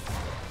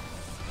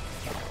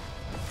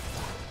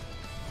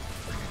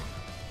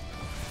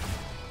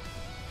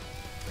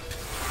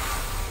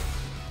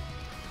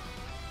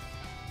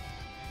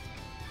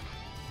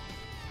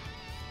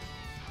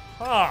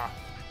 Huh.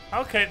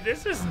 Okay,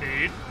 this is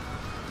neat.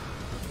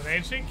 An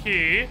ancient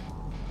key.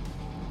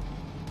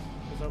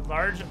 There's a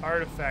large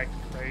artifact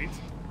crate.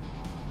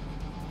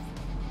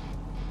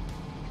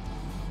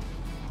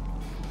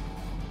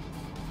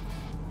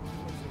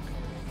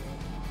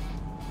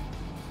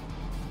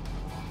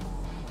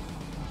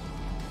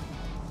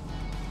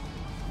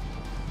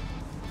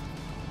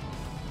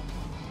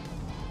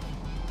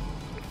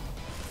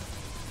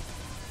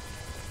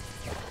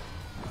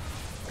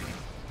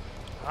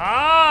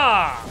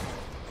 Ah!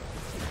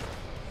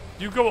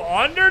 You go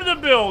under the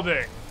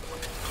building.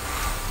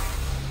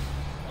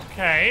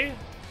 Okay.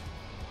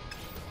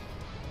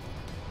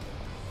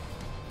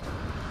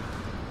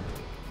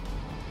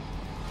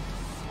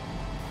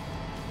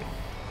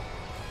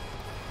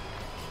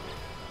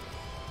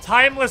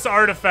 Timeless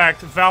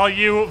artifact,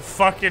 value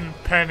fucking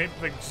penny,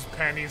 like just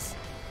pennies.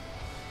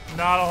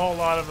 Not a whole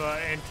lot of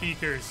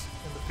antiquers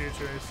in the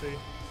future, I see.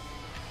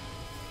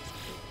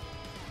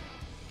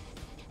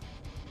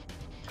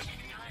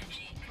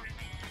 Technology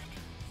prepared.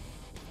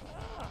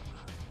 Ah.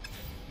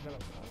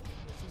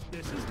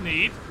 This is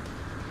neat.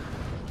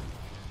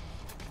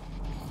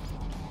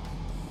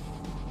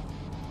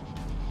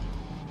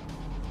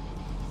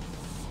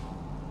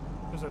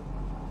 There's a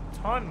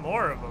ton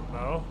more of them,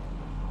 though.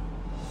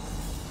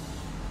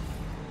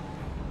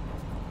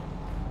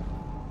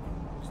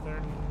 Is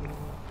there...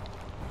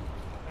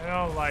 I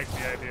don't like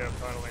the idea of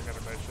tunneling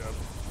under my ship.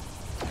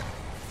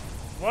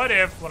 What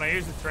if, when I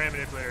use the terrain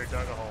manipulator, it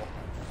dug a hole?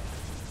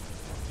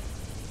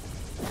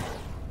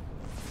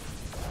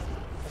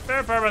 The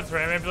fair part about the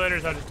terrain manipulator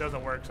is how it just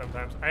doesn't work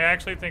sometimes. I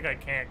actually think I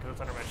can't because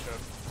it's under my ship.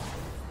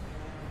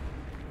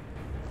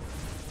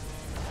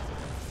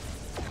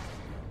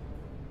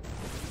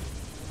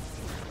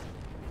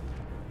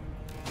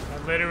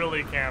 I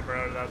literally can't,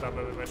 bro, without not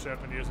moving my ship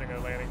and using a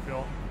landing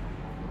fuel.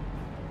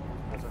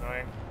 That's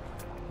annoying.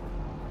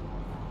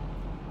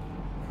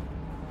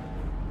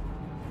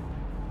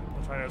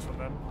 I'll try this one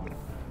then.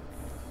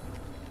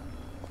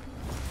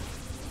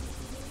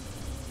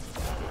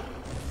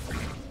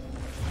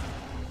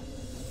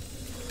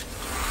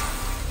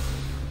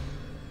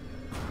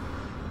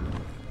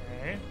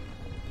 Okay.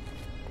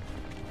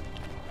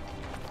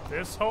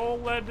 This hole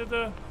led to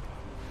the...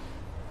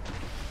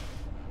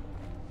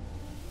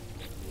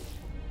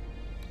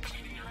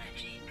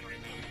 Technology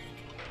prepared.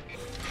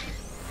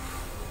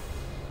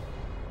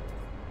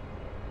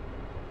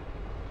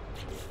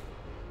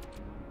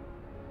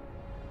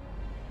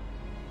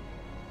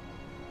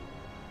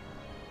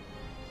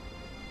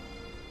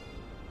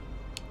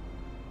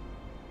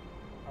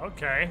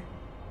 Okay.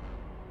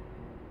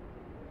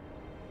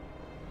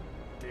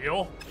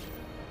 Deal.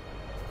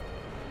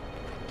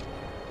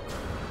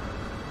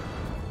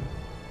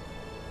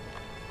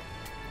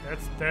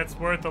 That's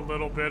worth a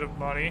little bit of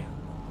money.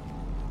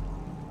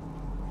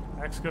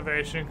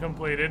 Excavation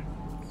completed.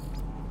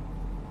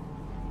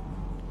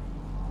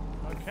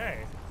 Okay.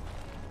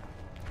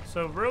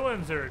 So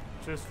ruins are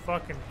just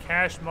fucking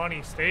cash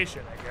money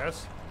station, I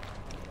guess.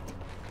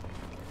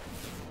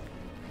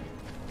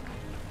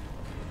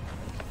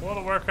 World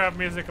of Warcraft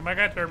music. Am I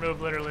going to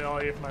remove literally all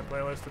of you from my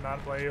playlist and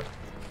not play you?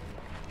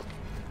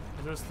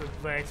 Is this the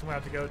lengths I'm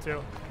going to have to go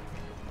to?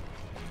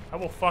 I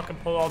will fucking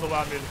pull all the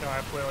WoW music on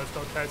my playlist.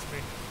 Don't test me.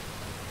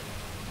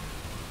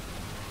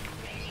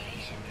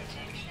 Radiation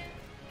protection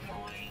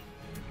void.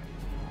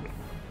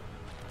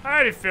 I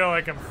already feel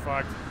like I'm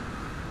fucked.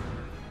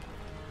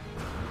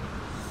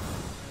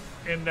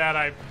 In that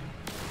I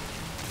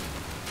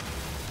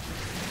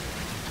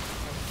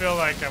feel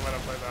like I'm gonna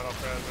play Battle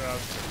for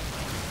Azeroth.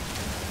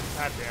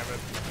 God damn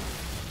it.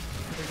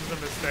 This is a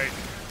mistake.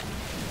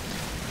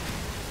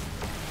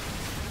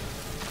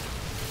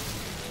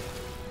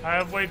 I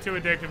have way too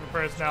addictive a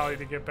personality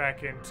to get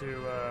back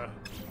into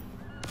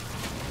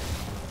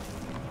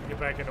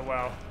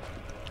WoW.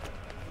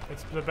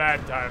 It's the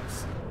bad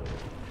times.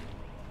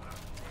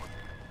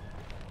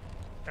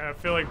 And I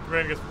feel like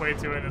Bryn gets way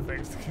too into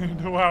things to get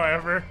into WoW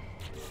ever.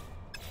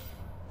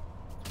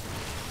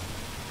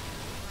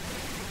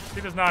 She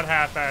does not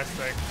half-ass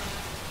things.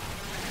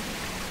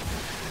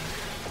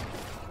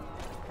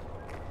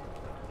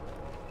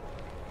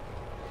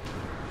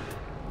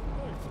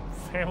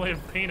 Family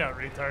of peanut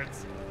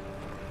retards.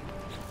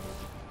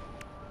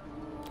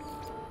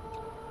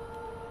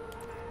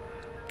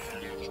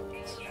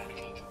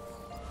 Instructed.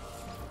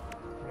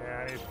 Yeah,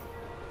 I need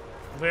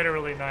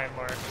literally 9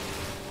 more.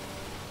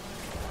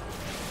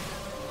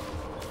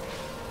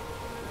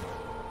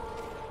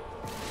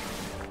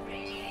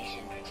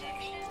 Radiation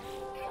protection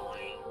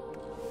void.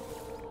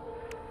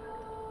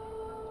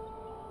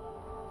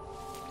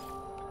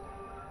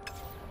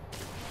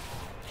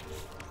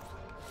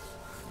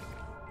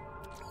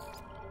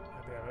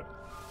 God damn it.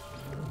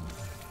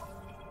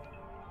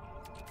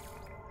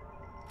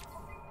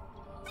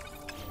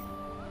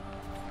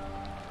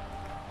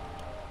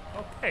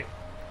 Okay.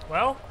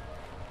 Well,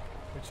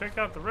 we checked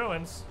out the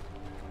ruins.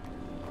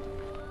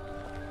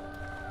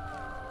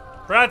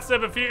 Brad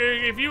said, if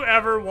you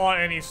ever want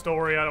any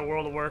story out of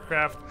World of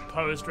Warcraft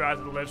post Rise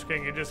of the Lich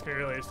King, you're just gonna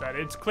release that.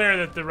 It's clear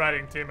that the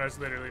writing team has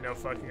literally no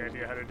fucking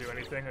idea how to do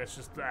anything. It's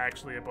just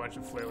actually a bunch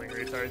of flailing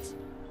retards.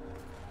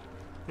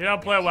 You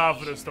don't play WoW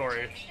for the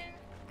story.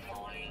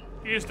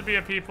 It used to be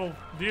a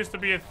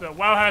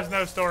WoW has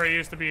no story. It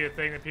used to be a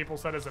thing that people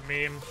said as a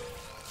meme,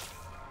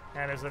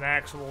 and is an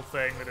actual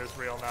thing that is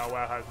real now.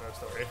 WoW has no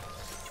story.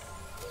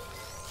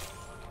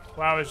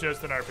 WoW is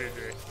just an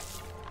RPG.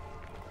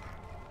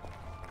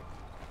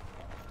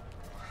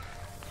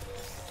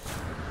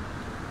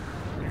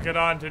 You get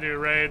on to do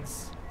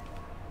raids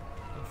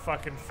and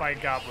fucking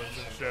fight goblins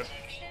and shit.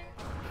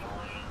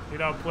 You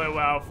don't play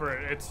WoW for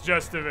it. It's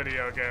just a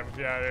video game.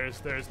 Yeah,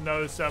 there's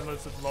no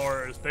semblance of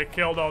lore. They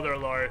killed all their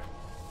lore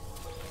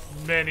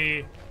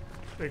many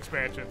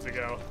expansions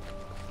ago.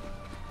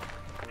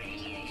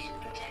 Radiation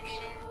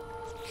protection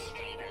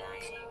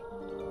stabilizing.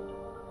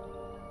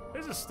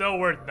 This is still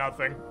worth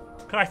nothing.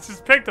 I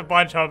just picked a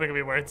bunch hoping it'd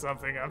be worth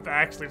something. I'm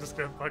actually just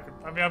gonna fucking...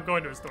 I mean, I'm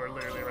going to a store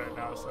literally right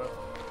now, so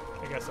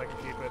I guess I can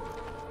keep it.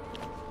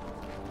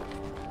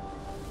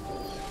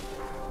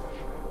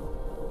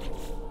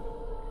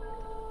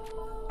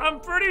 I'm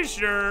pretty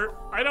sure,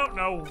 I don't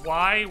know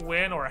why,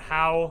 when, or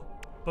how,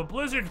 but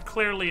Blizzard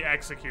clearly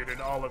executed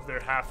all of their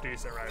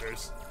half-decent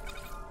writers.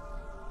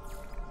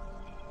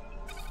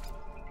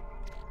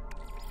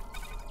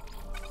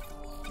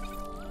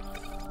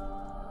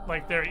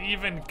 Like, they're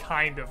even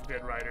kind of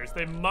good writers.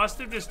 They must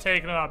have just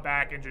taken them out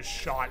back and just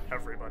shot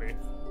everybody.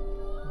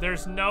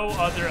 There's no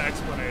other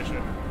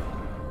explanation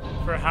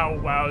for how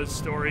WoW's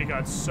story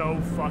got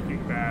so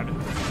fucking bad.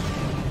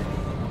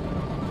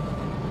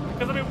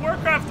 Because, I mean,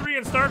 Warcraft 3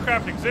 and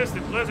StarCraft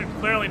existed. Blizzard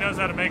clearly knows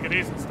how to make a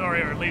decent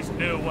story, or at least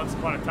knew once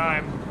upon a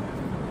time.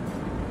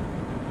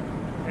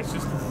 It's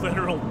just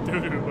literal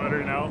doo-doo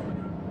butter now.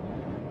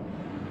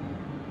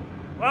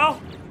 Well...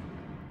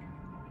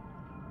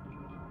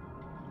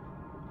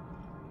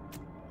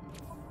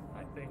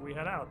 I think we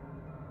head out.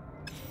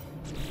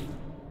 Do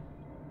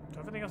I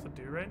have anything else to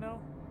do right now?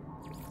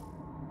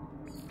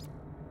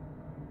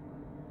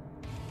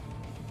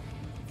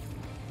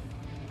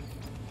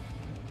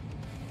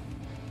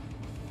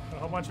 A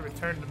whole bunch of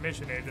return to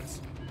mission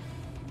agents.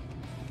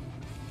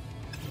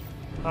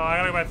 Oh, I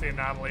gotta go back to the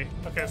anomaly.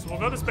 Okay, so we'll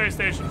go to the space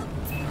station.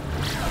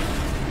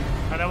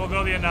 And then we'll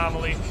go to the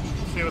anomaly,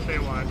 see what they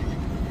want.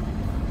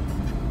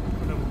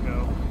 And then we'll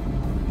go.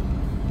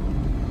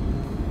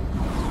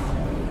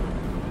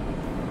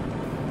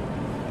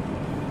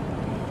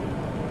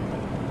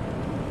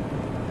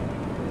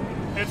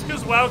 It's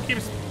because WoW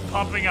keeps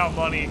pumping out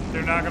money.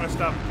 They're not gonna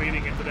stop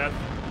beating it to death.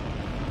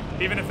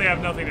 Even if they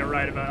have nothing to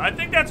write about. I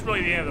think that's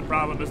really the end of the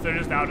problem, is they're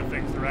just out of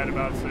things to write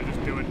about, so they're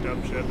just doing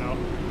dumb shit now.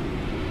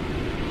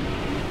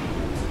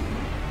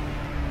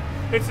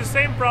 It's the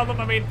same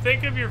problem. I mean,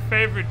 think of your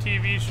favorite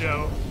TV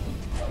show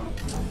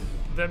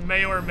that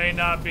may or may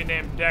not be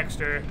named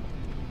Dexter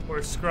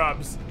or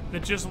Scrubs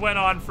that just went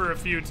on for a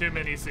few too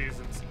many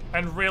seasons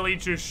and really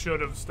just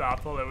should have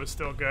stopped while it was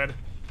still good,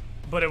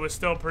 but it was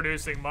still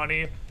producing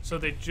money, so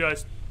they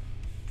just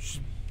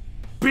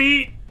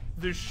beat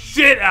the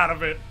shit out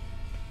of it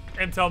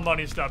until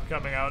money stopped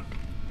coming out.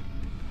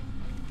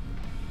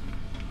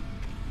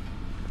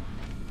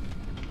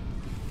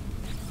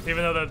 Even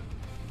though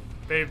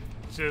they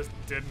just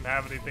didn't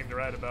have anything to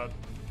write about.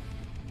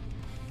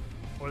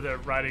 Or their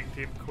writing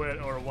team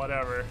quit or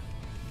whatever.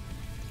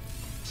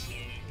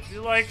 If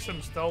you like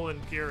some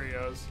stolen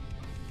curios.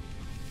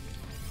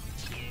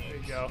 There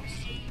you go.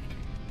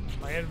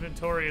 My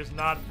inventory is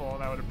not full,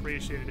 and I would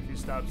appreciate it if you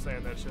stopped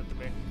saying that shit to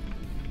me.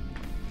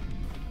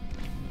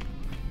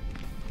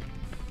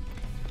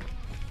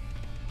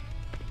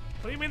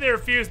 What do you mean they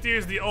refused to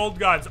use the Old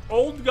Gods?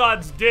 Old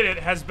Gods Did It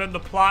has been the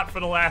plot for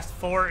the last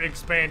 4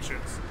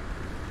 expansions.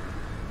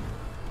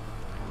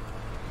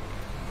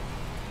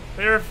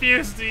 They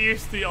refused to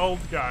use the Old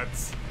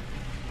Gods.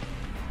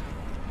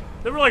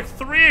 There were like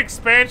 3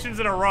 expansions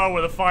in a row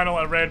where the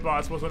final raid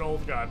boss was an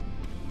Old God.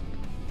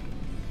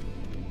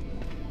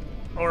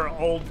 Or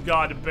Old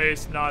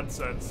God-based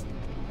nonsense.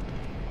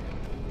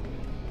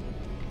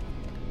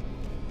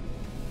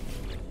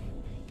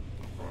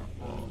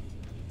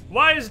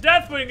 Why is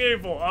Deathwing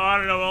evil? Oh, I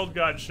don't know, Old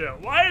God shit.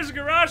 Why is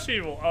Garrosh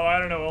evil? Oh, I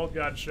don't know, Old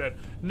God shit.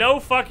 No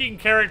fucking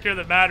character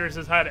that matters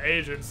has had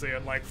agency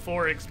in like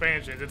 4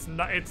 expansions.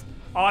 It's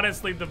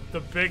honestly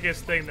the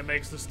biggest thing that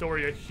makes the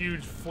story a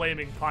huge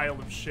flaming pile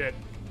of shit.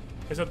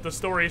 Is that the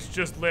story's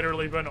just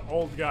literally been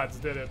Old Gods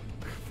Did It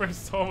for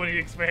so many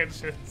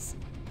expansions.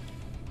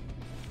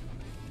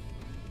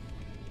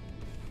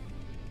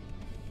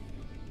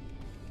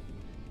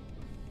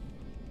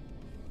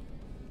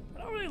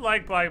 I don't really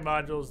like buying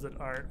modules that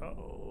aren't.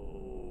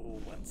 Oh,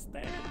 what's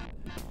that?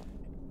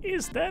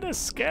 Is that a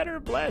Scatter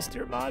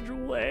Blaster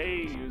Module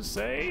A, you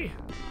say?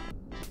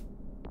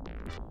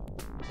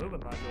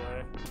 Movement Module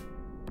A.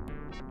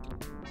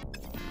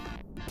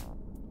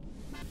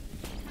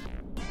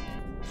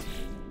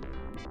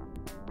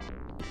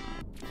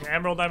 Yeah,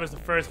 Emerald Knight was the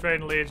first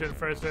raid in Legion,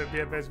 first raid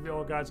BFS,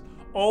 Old Gods.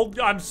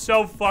 I'm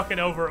so fucking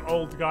over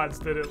Old Gods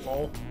Did It,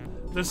 lol.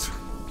 It's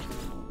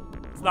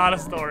not a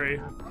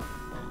story.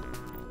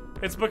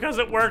 It's because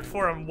it worked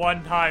for him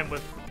one time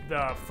with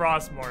the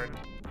Frostmourne.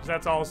 Because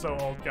that's also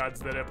Old Gods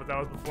Did It, but that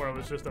was before it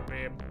was just a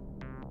meme.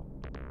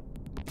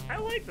 I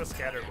like the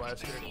Scatter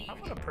Blaster. I'm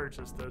gonna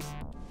purchase this.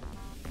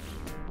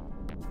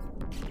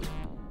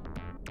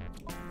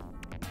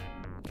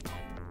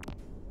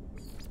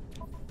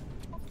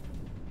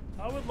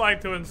 I would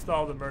like to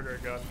install the murder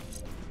gun.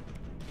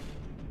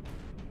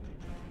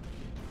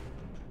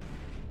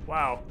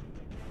 Wow.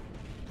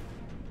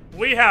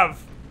 We have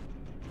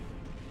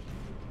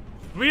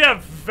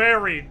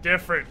very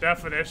different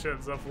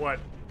definitions of what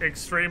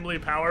extremely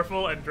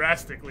powerful and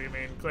drastically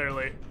mean,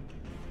 clearly.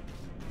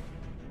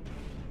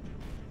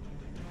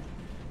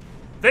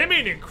 They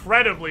mean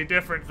incredibly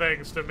different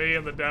things to me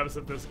and the devs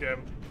of this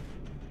game.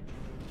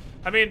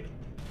 I mean,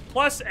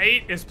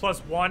 +8 is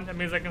 +1. That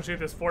means I can shoot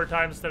this 4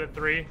 times instead of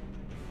 3.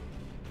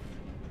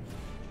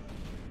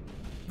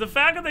 The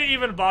fact that they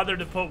even bothered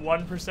to put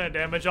 1%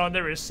 damage on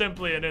there is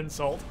simply an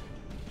insult.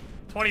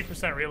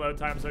 20% reload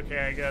time's okay,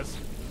 I guess.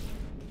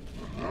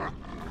 I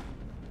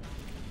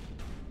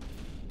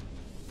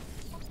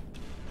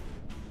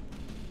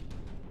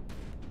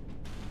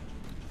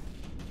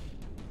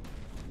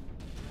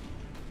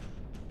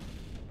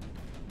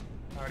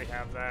already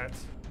have that.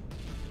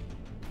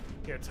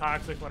 Get a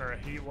toxic one or a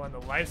heat one.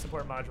 The life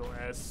support module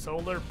has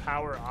solar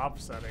power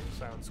offsetting.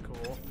 Sounds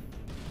cool.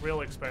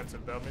 Real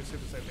expensive though. Let me see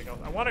if there's anything else.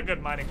 I want a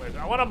good mining laser.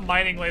 I want a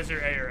mining laser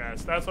A or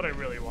S. That's what I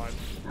really want.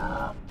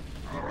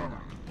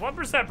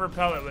 1% per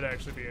pellet would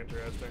actually be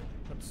interesting.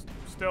 That's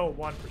still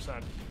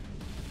 1%.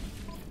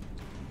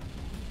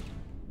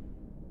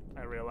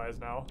 I realize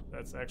now.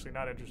 That's actually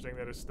not interesting.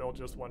 That is still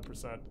just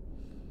 1%.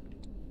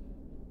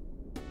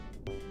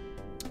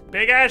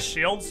 Big ass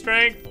shield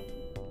strength?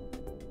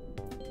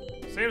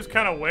 Seems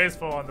kind of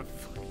wasteful on the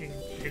fucking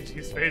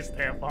Genji space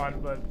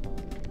tampon, but...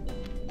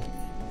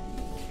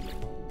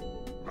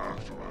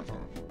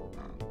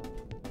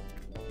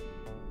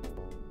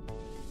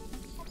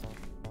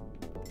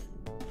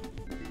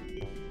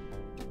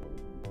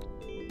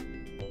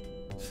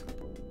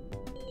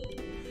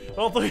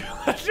 Well,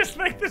 let's just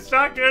make the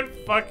shotgun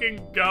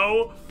fucking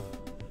go.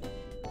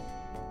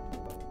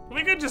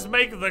 We could just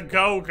make the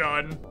go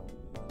gun.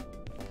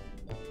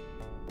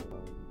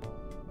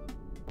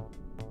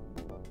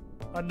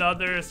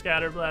 Another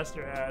scatter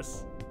blaster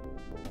ass.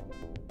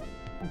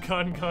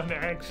 Gun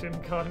action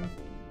gun.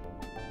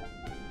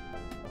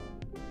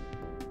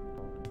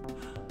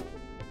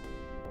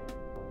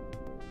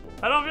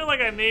 I don't feel like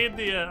I need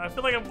the, I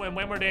feel like I'm in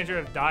way more danger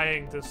of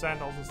dying to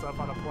sentinels and stuff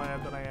on a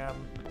planet than I am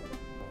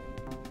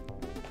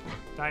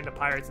dying to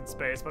pirates in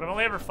space, but I've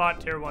only ever fought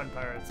tier 1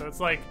 pirates, so it's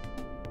like...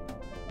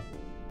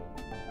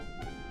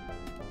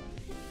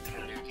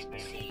 Product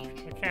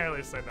received. I can't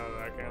really say no to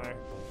that, can I?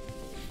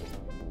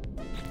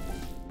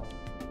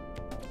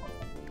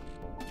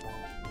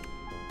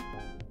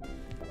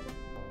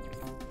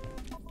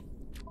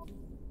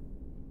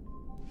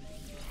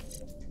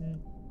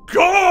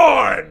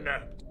 Gone!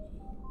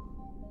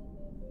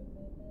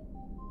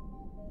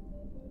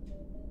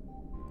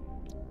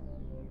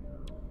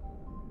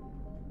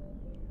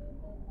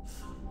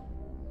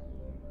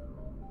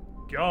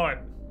 Gone.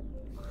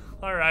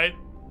 Alright.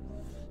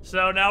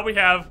 So now we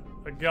have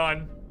a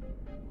gun.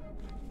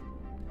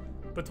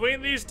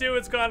 Between these two,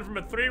 it's gone from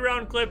a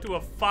 3-round clip to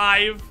a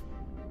 5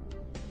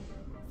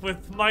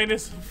 with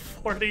minus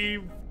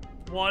 41%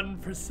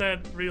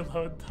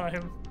 reload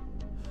time.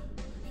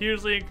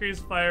 Hugely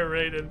increased fire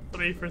rate and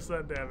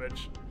 3%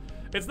 damage.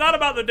 It's not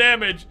about the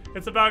damage,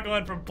 it's about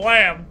going from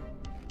blam,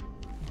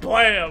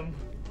 blam,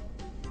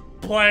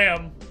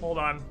 blam. Hold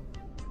on.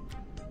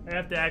 I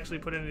have to actually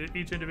put in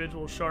each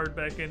individual shard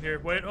back in here.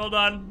 Wait, hold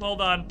on, hold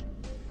on.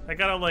 I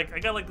got like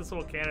this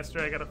little canister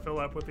I gotta fill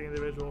up with the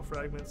individual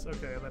fragments.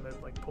 Okay, and then I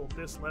like pull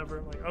this lever.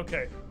 I'm like,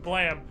 okay,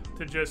 blam,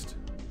 to just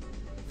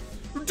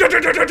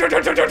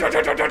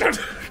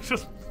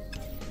just.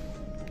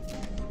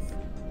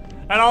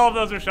 And all of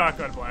those are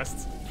shotgun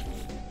blasts.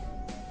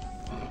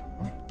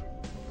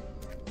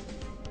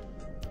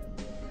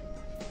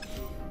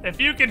 If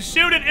you can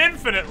shoot it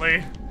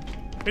infinitely,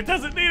 it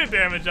doesn't need a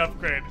damage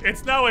upgrade.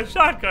 It's now a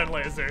shotgun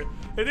laser.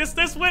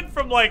 This went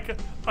from like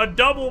a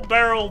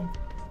double-barreled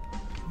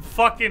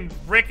fucking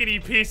rickety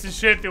piece of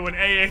shit to an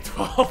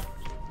AA-12.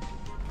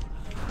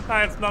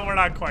 We're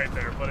not quite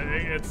there, but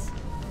it's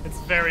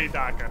very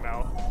DACA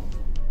now.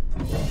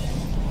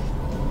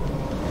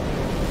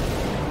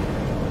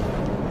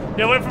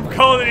 Yeah, went from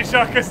Call of Duty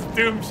shotguns to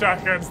Doom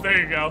shotguns. There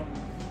you go.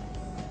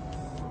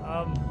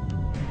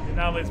 It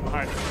now lays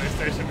behind the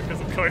PlayStation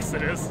because of course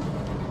it is.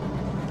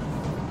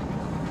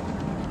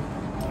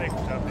 Make a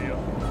tough deal.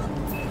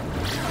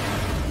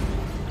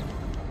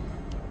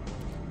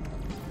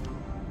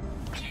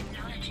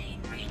 Technology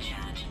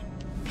recharge.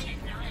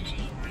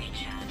 Technology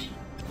recharge.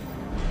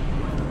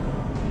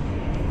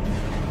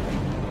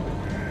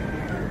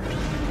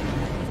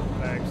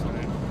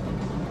 Excellent.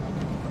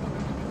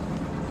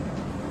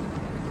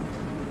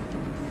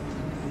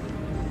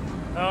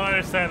 I don't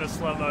understand the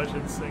slow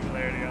motion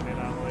singularity on the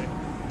anomaly.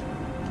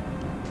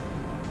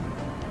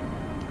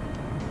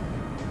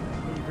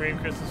 Ooh, green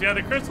crystals. Yeah,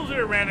 the crystals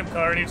are a random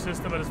color in each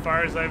system, but as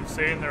far as I've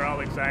seen, they're all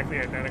exactly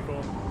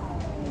identical.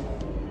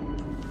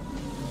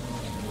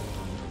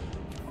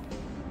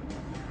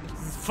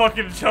 This is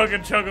fucking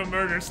chugga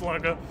murder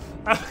slugger.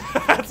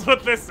 That's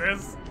what this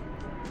is.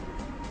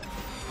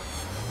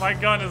 My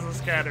gun is a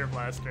scatter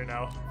blaster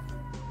now.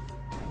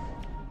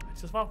 I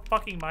just want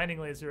fucking mining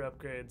laser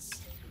upgrades.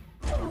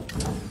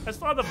 I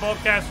still have the bolt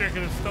caster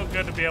because it's still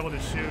good to be able to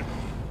shoot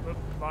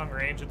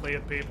long-rangedly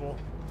at people.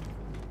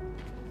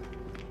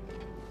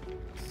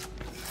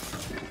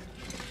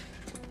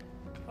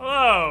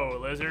 Hello,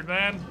 lizard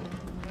man.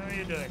 How are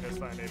you doing this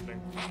fine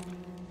evening?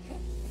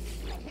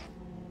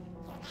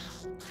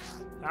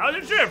 How's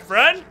your trip,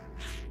 friend?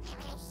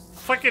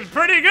 Fucking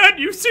pretty good.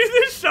 You see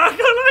this shotgun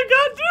I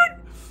got, dude?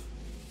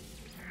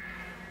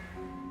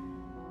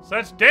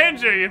 Such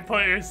danger you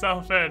put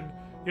yourself in.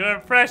 You are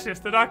precious.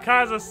 Do not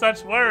cause us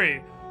such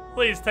worry.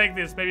 Please take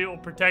this. Maybe it will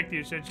protect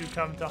you should you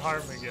come to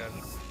harm again.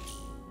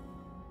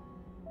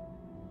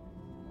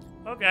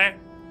 Okay.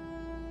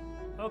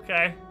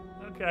 Okay.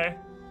 Okay.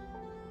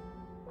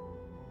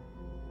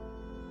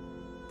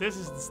 This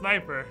is the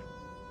sniper.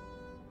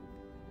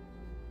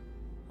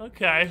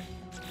 Okay.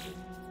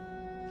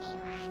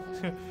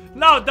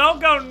 No,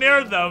 don't go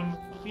near them.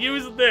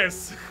 Use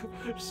this.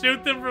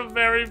 Shoot them from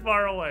very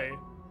far away.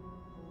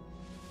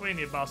 What do you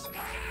need, boss?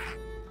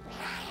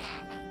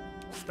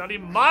 Study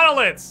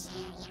monoliths!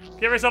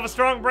 Give yourself a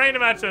strong brain to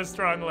match those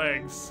strong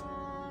legs.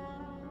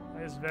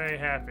 I was very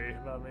happy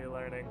about me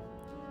learning.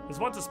 Was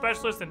once a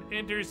specialist in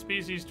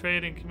interspecies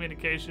trade and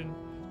communication.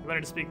 They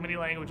learned to speak many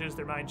languages,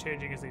 their mind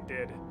changing as they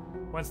did.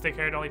 Once they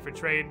cared only for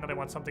trade, now they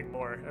want something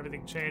more.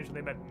 Everything changed when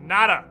they met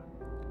nada.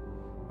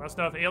 I must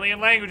know if alien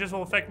languages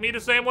will affect me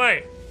the same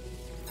way.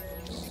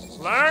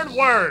 Learn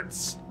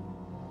words!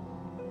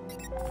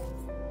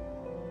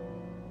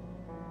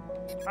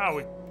 Oh,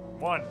 we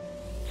won.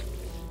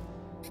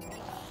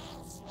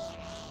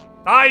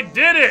 I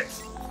did it!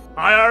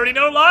 I already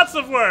know lots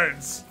of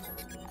words!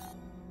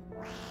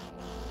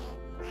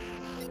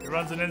 He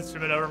runs an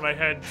instrument over my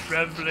head,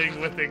 trembling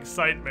with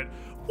excitement.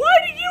 Why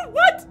do you,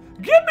 what?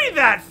 Give me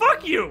that,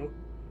 fuck you!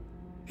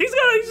 He's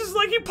just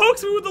like, he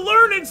pokes me with the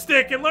learning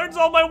stick and learns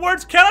all my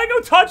words. Can I go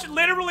touch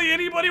literally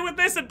anybody with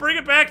this and bring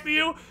it back to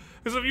you?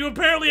 Because if you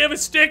apparently have a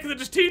stick that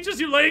just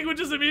teaches you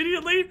languages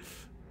immediately.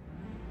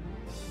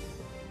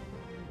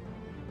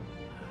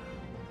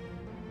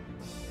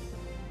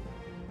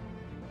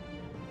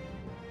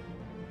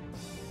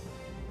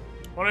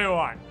 What do you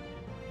want?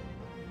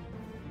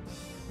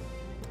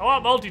 I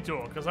want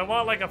multi-tool, because I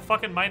want like a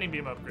fucking mining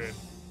beam upgrade.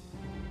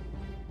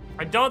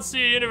 I don't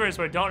see a universe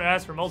where I don't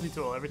ask for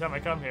multi-tool every time I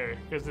come here,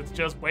 because it's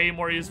just way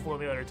more useful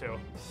than the other two.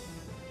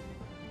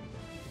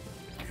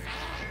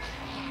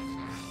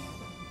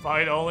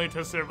 Fight only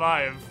to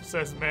survive,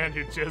 says man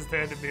who just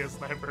handed me a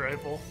sniper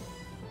rifle.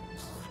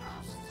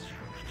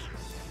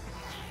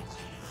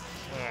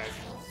 Alright.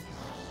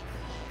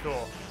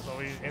 Cool. So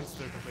we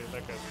instantly complete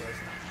that guy's quest.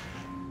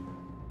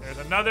 There's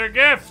another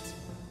gift!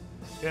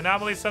 The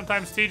anomaly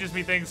sometimes teaches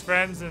me things,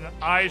 friends, and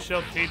I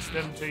shall teach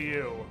them to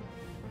you.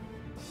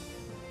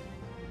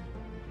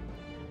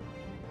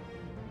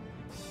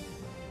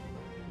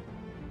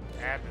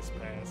 Atlas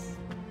Pass.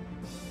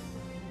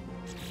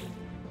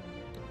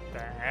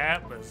 The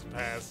Atlas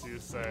Pass, you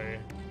say?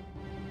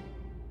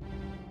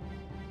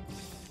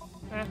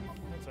 I'll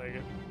take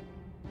it.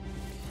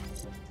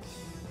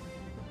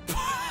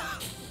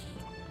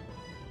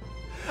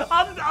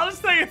 I'll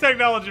just take a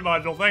technology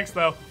module. Thanks,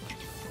 though.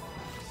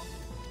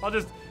 I'll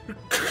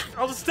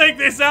just take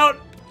this out.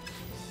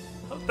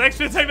 Thanks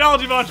for the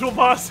technology module,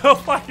 boss. I'll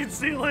fucking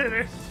see you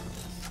later.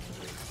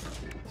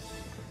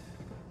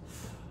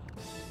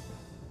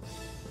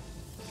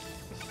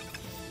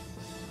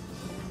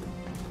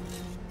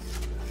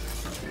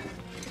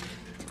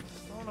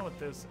 I don't know what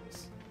this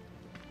is.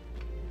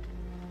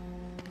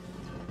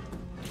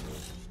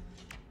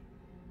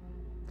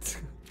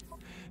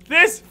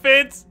 This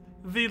fits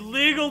the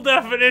legal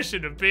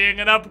definition of being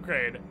an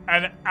upgrade,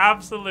 and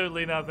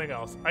absolutely nothing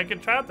else. I can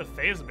try out the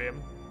phase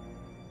beam.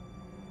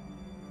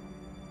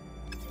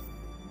 Do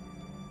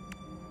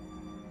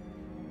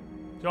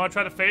you want to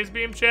try the phase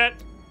beam, chat?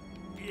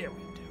 Yeah, we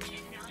do.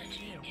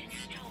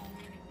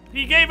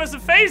 He gave us a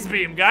phase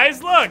beam,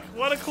 guys. Look,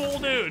 what a cool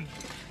dude.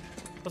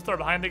 Let's door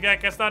behind the guy.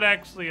 That's not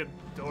actually a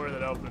door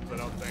that opens, I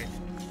don't think.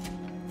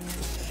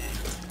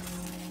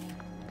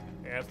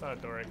 Yeah, it's not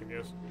a door I can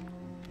use.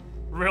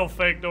 Real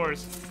fake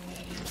doors.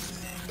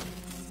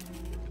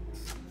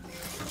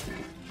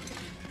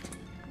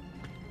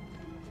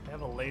 I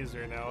have a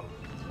laser now.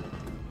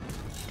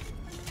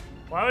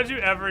 Why would you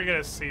ever get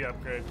a C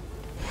upgrade?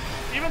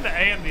 Even the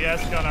A and the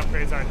S gun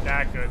upgrades aren't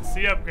that good.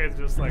 C upgrades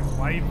are just like,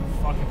 why even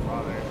fucking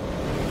bother?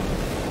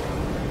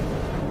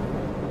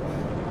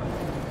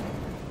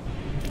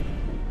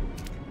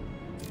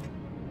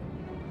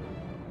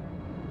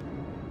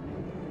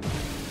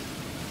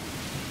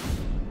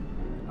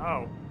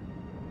 Oh.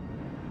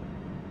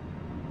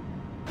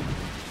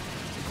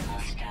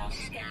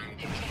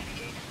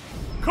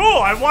 Cool,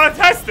 I want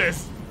to test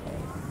this.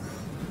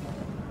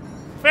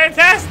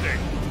 Fantastic.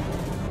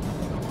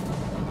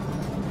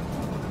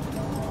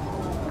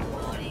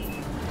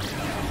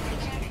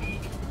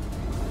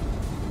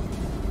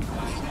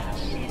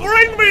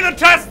 Bring me the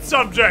test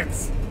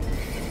subjects.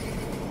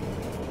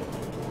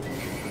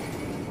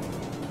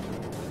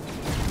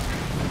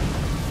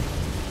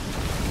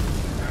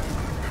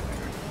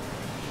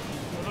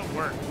 Doesn't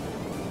work.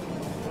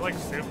 They're like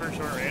super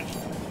short range.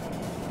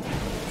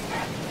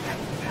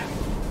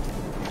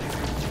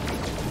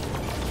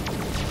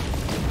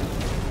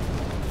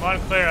 I'm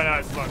unclear on how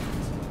it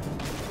functions.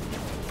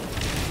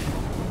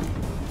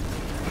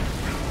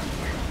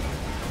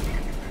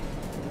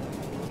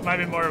 This might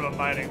be more of a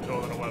mining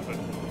tool than a weapon.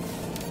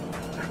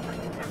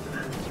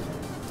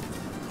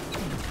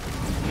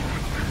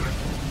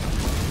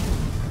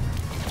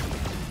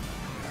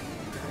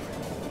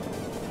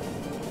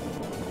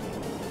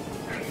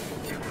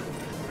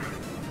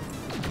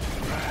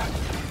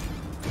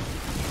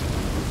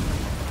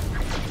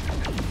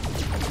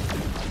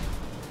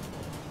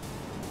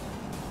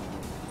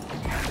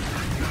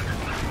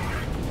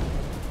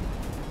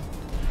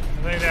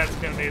 I think that's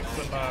gonna need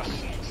some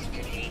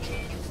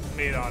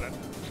meat on it.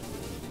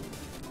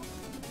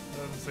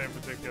 Doesn't seem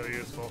particularly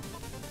useful.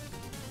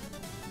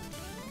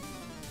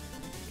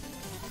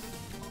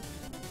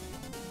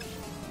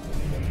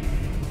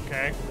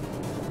 Okay.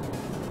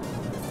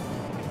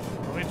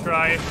 Let me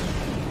try a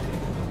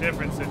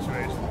different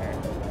situation here.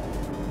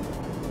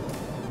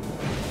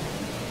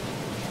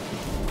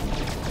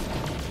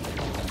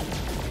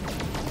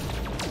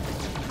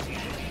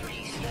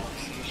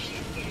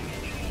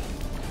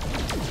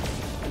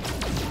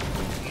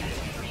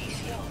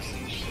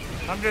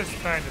 I'm just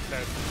trying to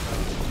test this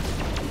out.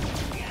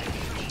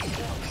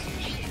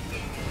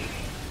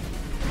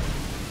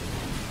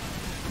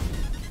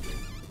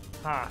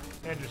 Huh,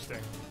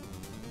 interesting.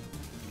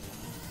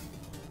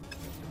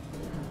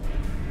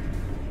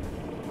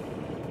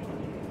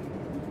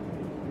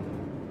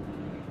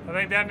 I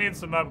think that needs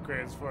some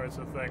upgrades for it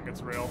to think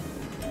it's real.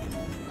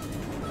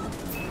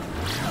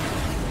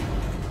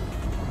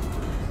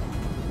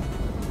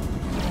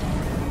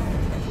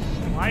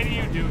 Why do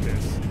you do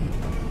this?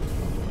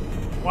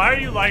 Why are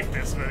you like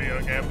this, video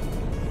game?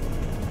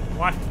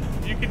 Why?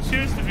 You can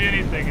choose to be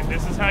anything, and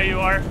this is how you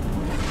are?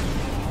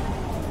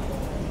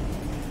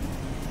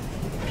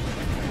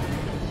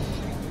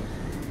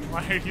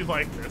 Why are you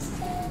like this?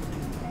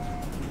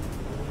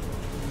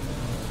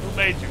 Who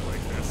made you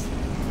like this?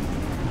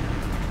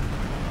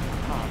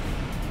 Huh.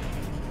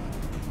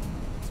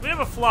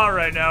 a flaw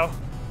right now.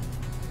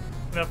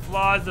 The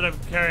flaw is that I'm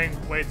carrying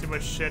way too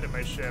much shit in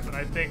my ship, and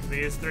I think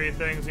these 3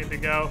 things need to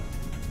go.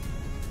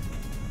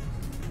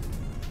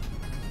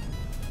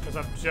 Because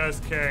I'm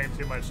just carrying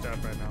too much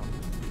stuff right now.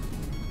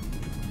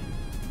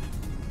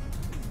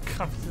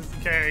 I'm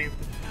just carrying...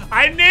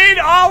 I need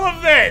all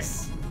of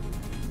this!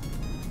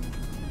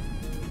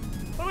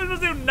 What am I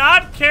supposed to do?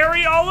 Not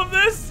carry all of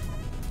this?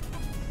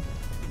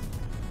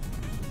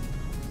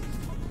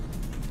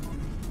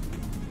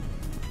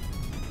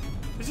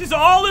 This is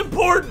all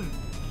important!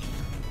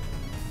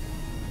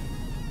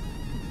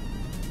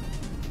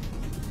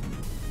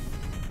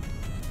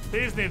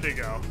 These need to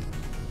go.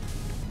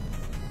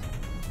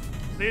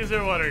 These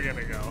are what are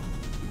gonna go.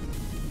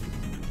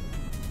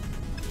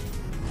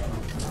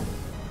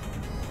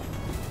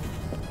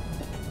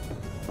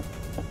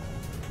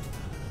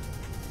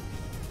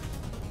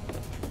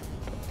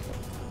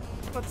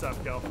 What's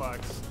up, Go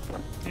Fox?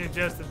 You're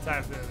just in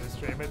time to do this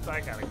stream.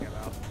 I gotta get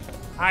up.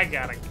 I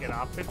gotta get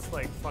up. It's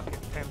like fucking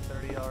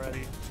 10:30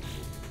 already.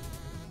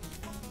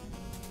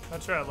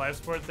 Not sure how life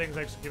support thing's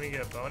actually giving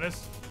you a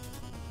bonus.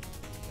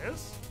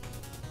 Yes?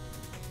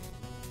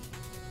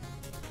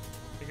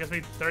 It gives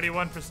me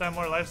 31%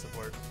 more life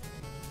support.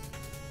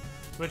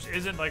 Which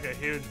isn't like a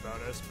huge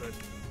bonus, but...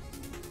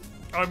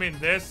 Oh, I mean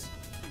this.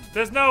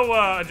 There's no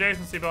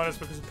adjacency bonus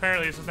because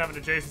apparently it doesn't have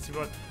an adjacency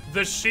bonus.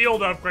 The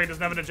shield upgrade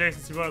doesn't have an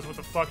adjacency bonus with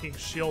the fucking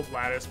shield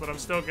lattice, but I'm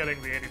still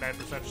getting the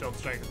 89% shield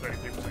strength and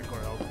 33% core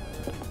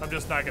health. I'm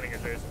just not getting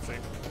adjacency.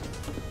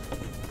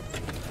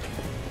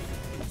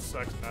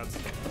 Sucks nuts.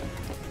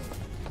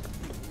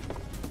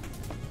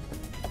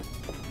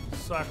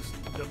 Sucks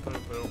the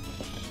poo-poo.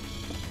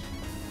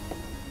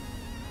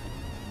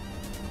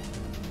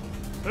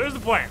 So here's the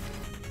plan.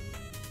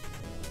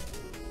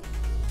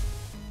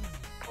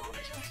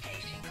 Orbital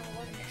station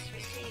coordinates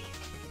received.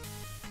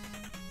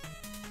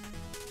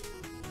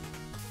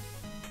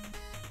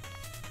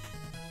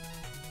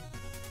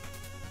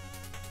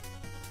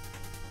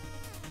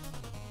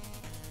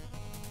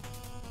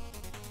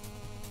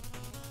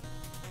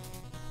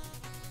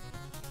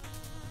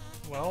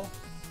 Well,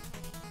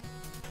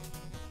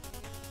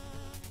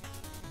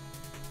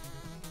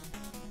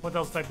 what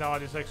else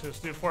technology sections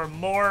do for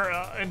more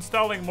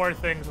installing more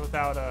things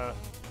without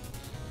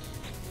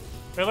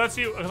it lets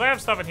you, because I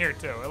have stuff in here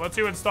too, it lets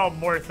you install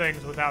more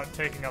things without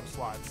taking up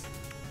slots,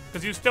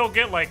 because you still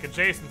get like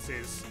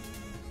adjacencies.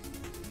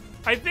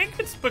 I think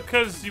it's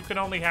because you can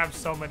only have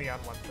so many on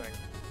one thing.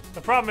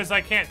 The problem is I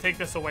can't take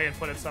this away and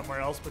put it somewhere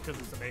else because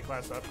it's an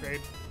A-class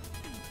upgrade.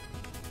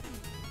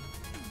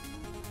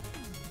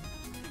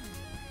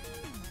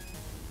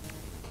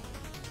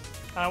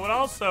 I would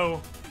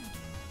also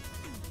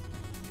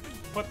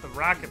put the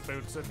rocket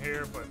boots in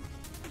here, but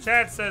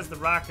Chad says the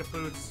rocket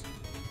boots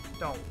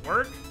don't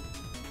work,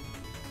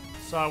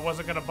 so I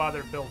wasn't gonna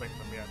bother building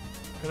them yet,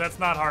 because that's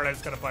not hard. I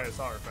just gotta buy a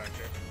solder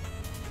factor.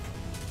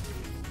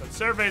 But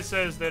survey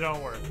says they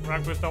don't work.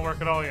 Rocket boots don't work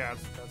at all. Yeah,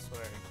 that's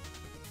what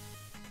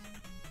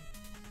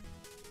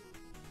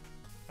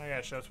I... Oh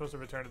yeah, sure. I'm supposed to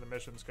return to the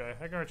mission sky.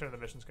 I can return to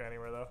the mission sky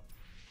anywhere though.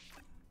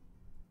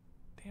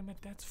 Damn it,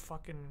 that's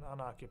fucking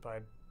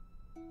unoccupied.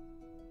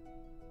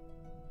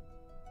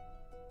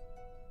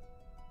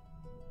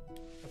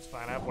 That's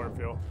fine, I have warp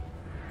fuel.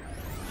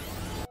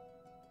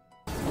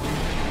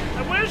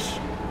 I wish!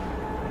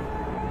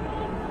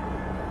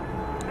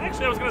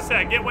 Actually, I was gonna say,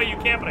 I get why you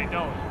can, but I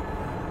don't.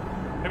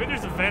 Maybe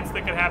there's events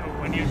that could happen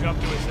when you jump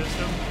to a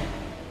system.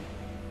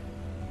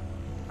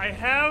 I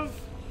have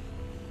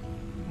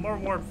more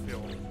warp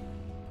fuel.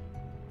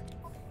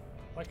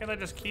 Why can't I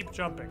just keep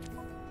jumping?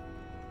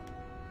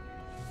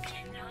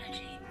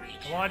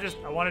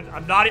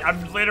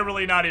 I'm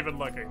literally not even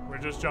looking. We're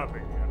just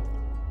jumping again.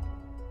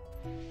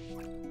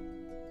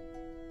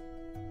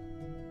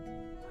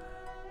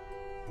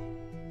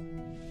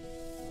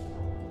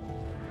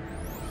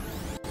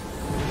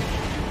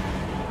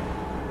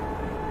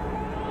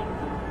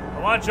 I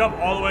want to jump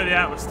all the way to the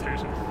Atlas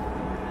station.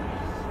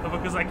 But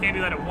because I can't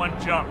do that at one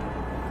jump,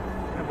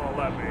 it won't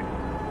let me.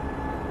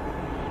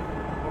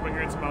 Over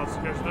here in some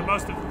outskirts.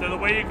 They're the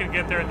way you can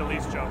get there at the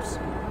least jumps.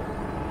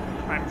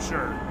 I'm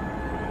sure.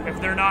 If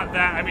they're not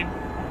that, I mean,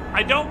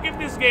 I don't give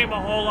this game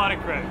a whole lot of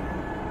credit.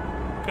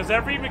 Because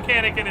every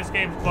mechanic in this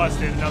game is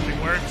busted and nothing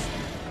works.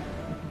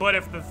 But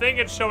if the thing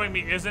it's showing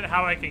me isn't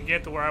how I can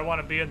get to where I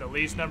want to be in the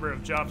least number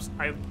of jumps,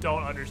 I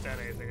don't understand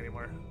anything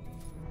anymore.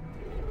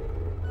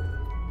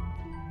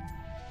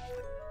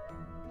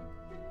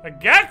 A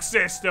Gex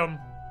system?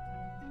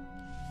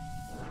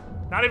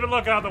 Not even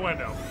looking out the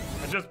window.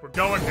 We're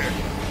going here.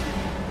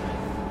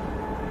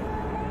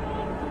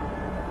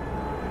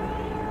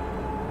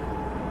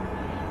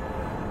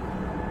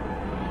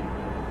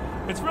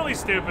 It's really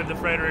stupid the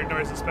freighter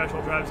ignores the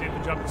special drives you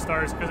to jump to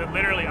stars because it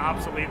literally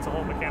obsoletes the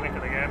whole mechanic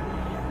of the game,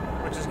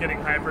 which is getting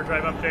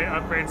hyperdrive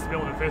upgrades to be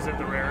able to visit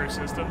the rarer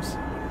systems.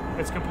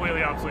 It's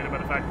completely obsoleted by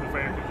the fact that the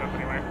freighter can jump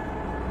anywhere.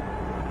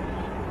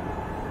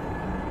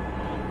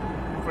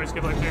 Before you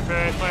skip like 3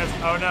 planets.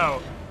 Oh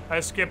no,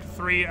 I skipped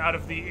 3 out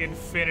of the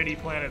infinity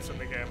planets in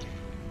the game.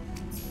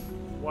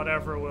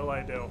 Whatever will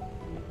I do?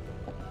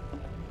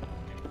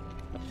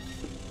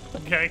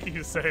 Okay,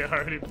 you say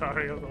already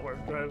powering up the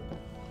warp drive.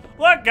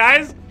 Look,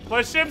 guys!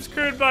 My ship's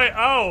crewed by...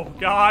 Oh,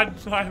 God.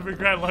 I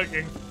regret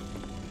looking.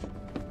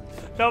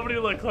 Nobody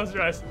look. Close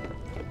your eyes.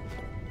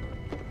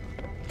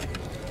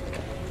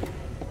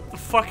 What the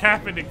fuck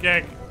happened to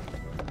Gek?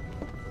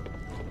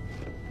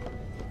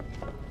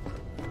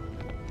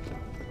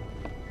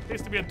 They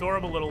used to be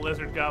adorable little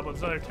lizard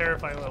goblins. Now they're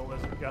terrifying little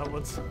lizard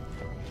goblins.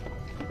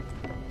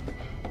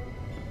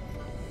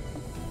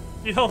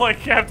 You don't like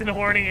Captain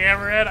Horny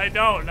Hammerhead? I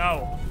don't,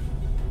 no.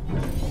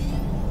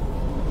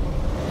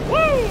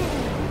 Woo!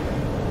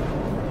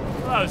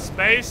 Hello,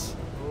 space.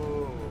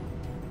 Ooh.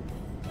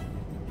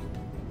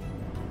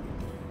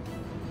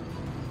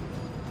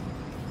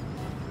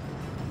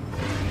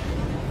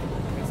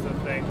 It's the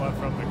thing left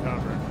from the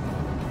cover.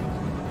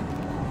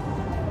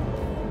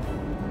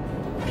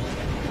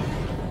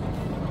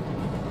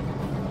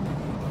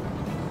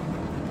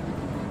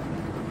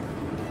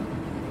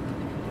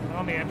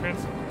 On the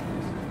entrance.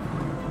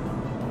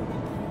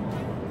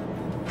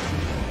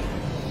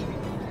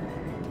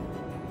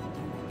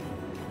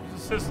 What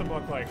does the system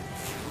look like?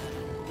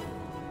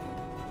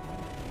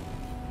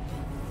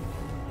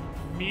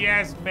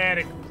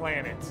 Miasmatic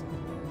planet.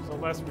 It's a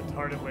less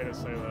retarded way to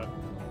say that.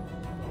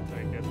 I'll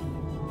take it.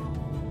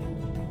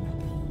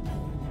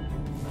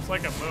 It's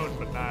like a moon,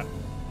 but not.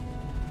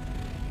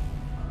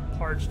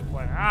 Parched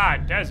planet. Ah,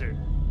 desert.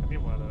 I need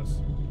one of those.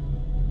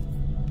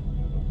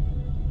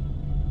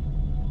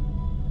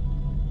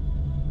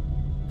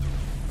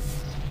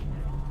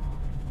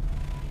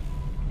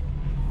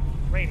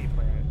 Rainy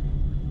planet.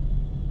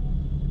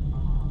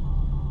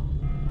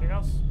 Anything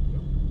else?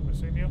 Nope. Have I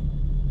seen you?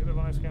 You have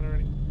I scanned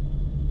already?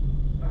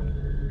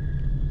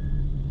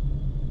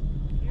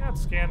 Can you not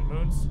scan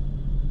moons?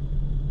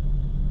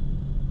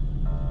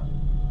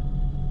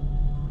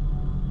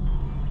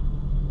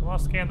 I want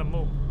to scan the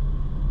moon.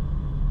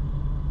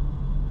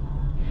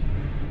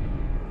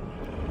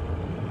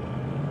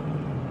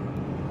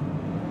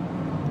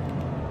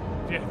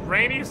 Yeah,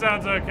 rainy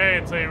sounds okay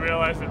until you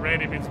realize that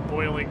rainy means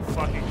boiling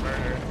fucking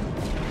murder.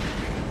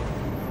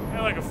 Kind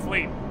of like a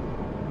fleet.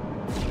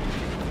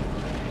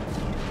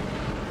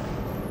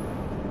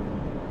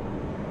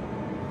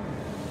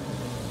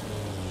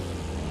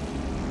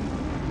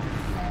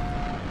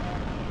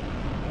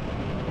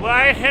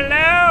 Why,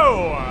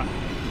 hello!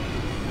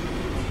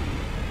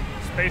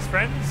 Space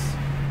friends?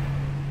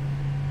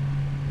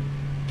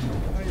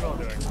 How are you all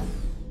doing?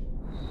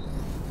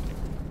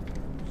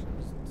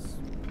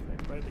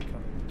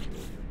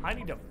 I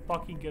need to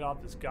fucking get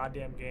off this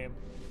goddamn game.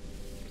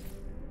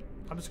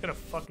 I'm just gonna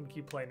fucking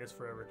keep playing this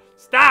forever.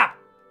 Stop!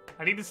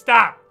 I need to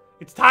stop!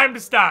 It's time to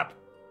stop!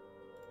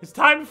 It's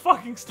time to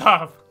fucking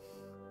stop!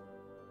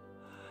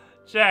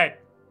 Chad.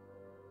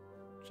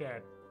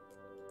 Chad.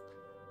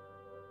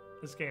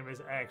 This game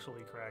is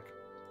actually crack.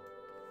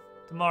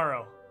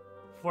 Tomorrow,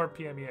 4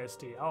 p.m.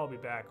 EST, I'll be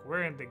back.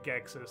 We're in the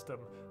Gek system.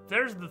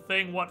 There's the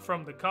thing what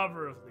from the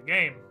cover of the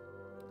game.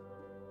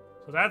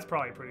 So that's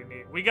probably pretty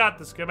neat. We got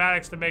the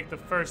schematics to make the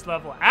first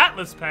level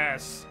Atlas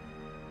Pass.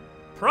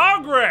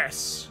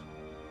 Progress!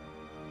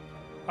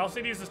 I'll also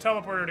use this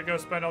teleporter to go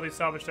spend all these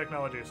salvage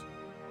technologies.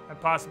 And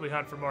possibly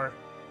hunt for more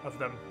of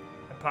them.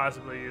 And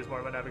possibly use more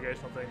of my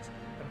navigational things.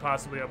 And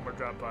possibly have more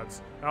drop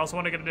pods. I also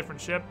want to get a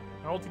different ship.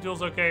 My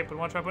multi-tool's okay, but I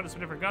want to try putting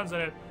some different guns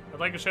in it. I'd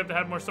like a ship that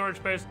had more storage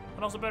space,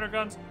 and also better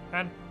guns.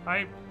 And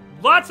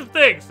lots of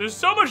things! There's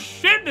so much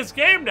shit in this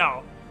game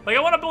now! Like, I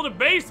want to build a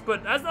base,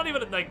 but that's not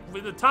even, like,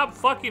 with the top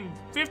fucking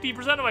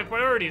 50% of my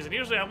priorities, and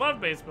usually I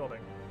love base building.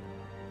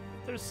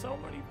 There's so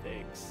many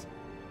things.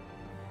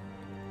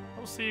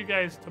 I'll see you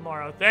guys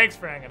tomorrow. Thanks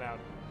for hanging out.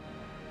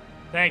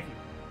 Thank you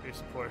for your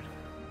support.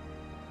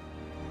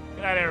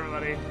 Good night,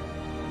 everybody.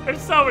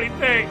 There's so many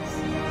things.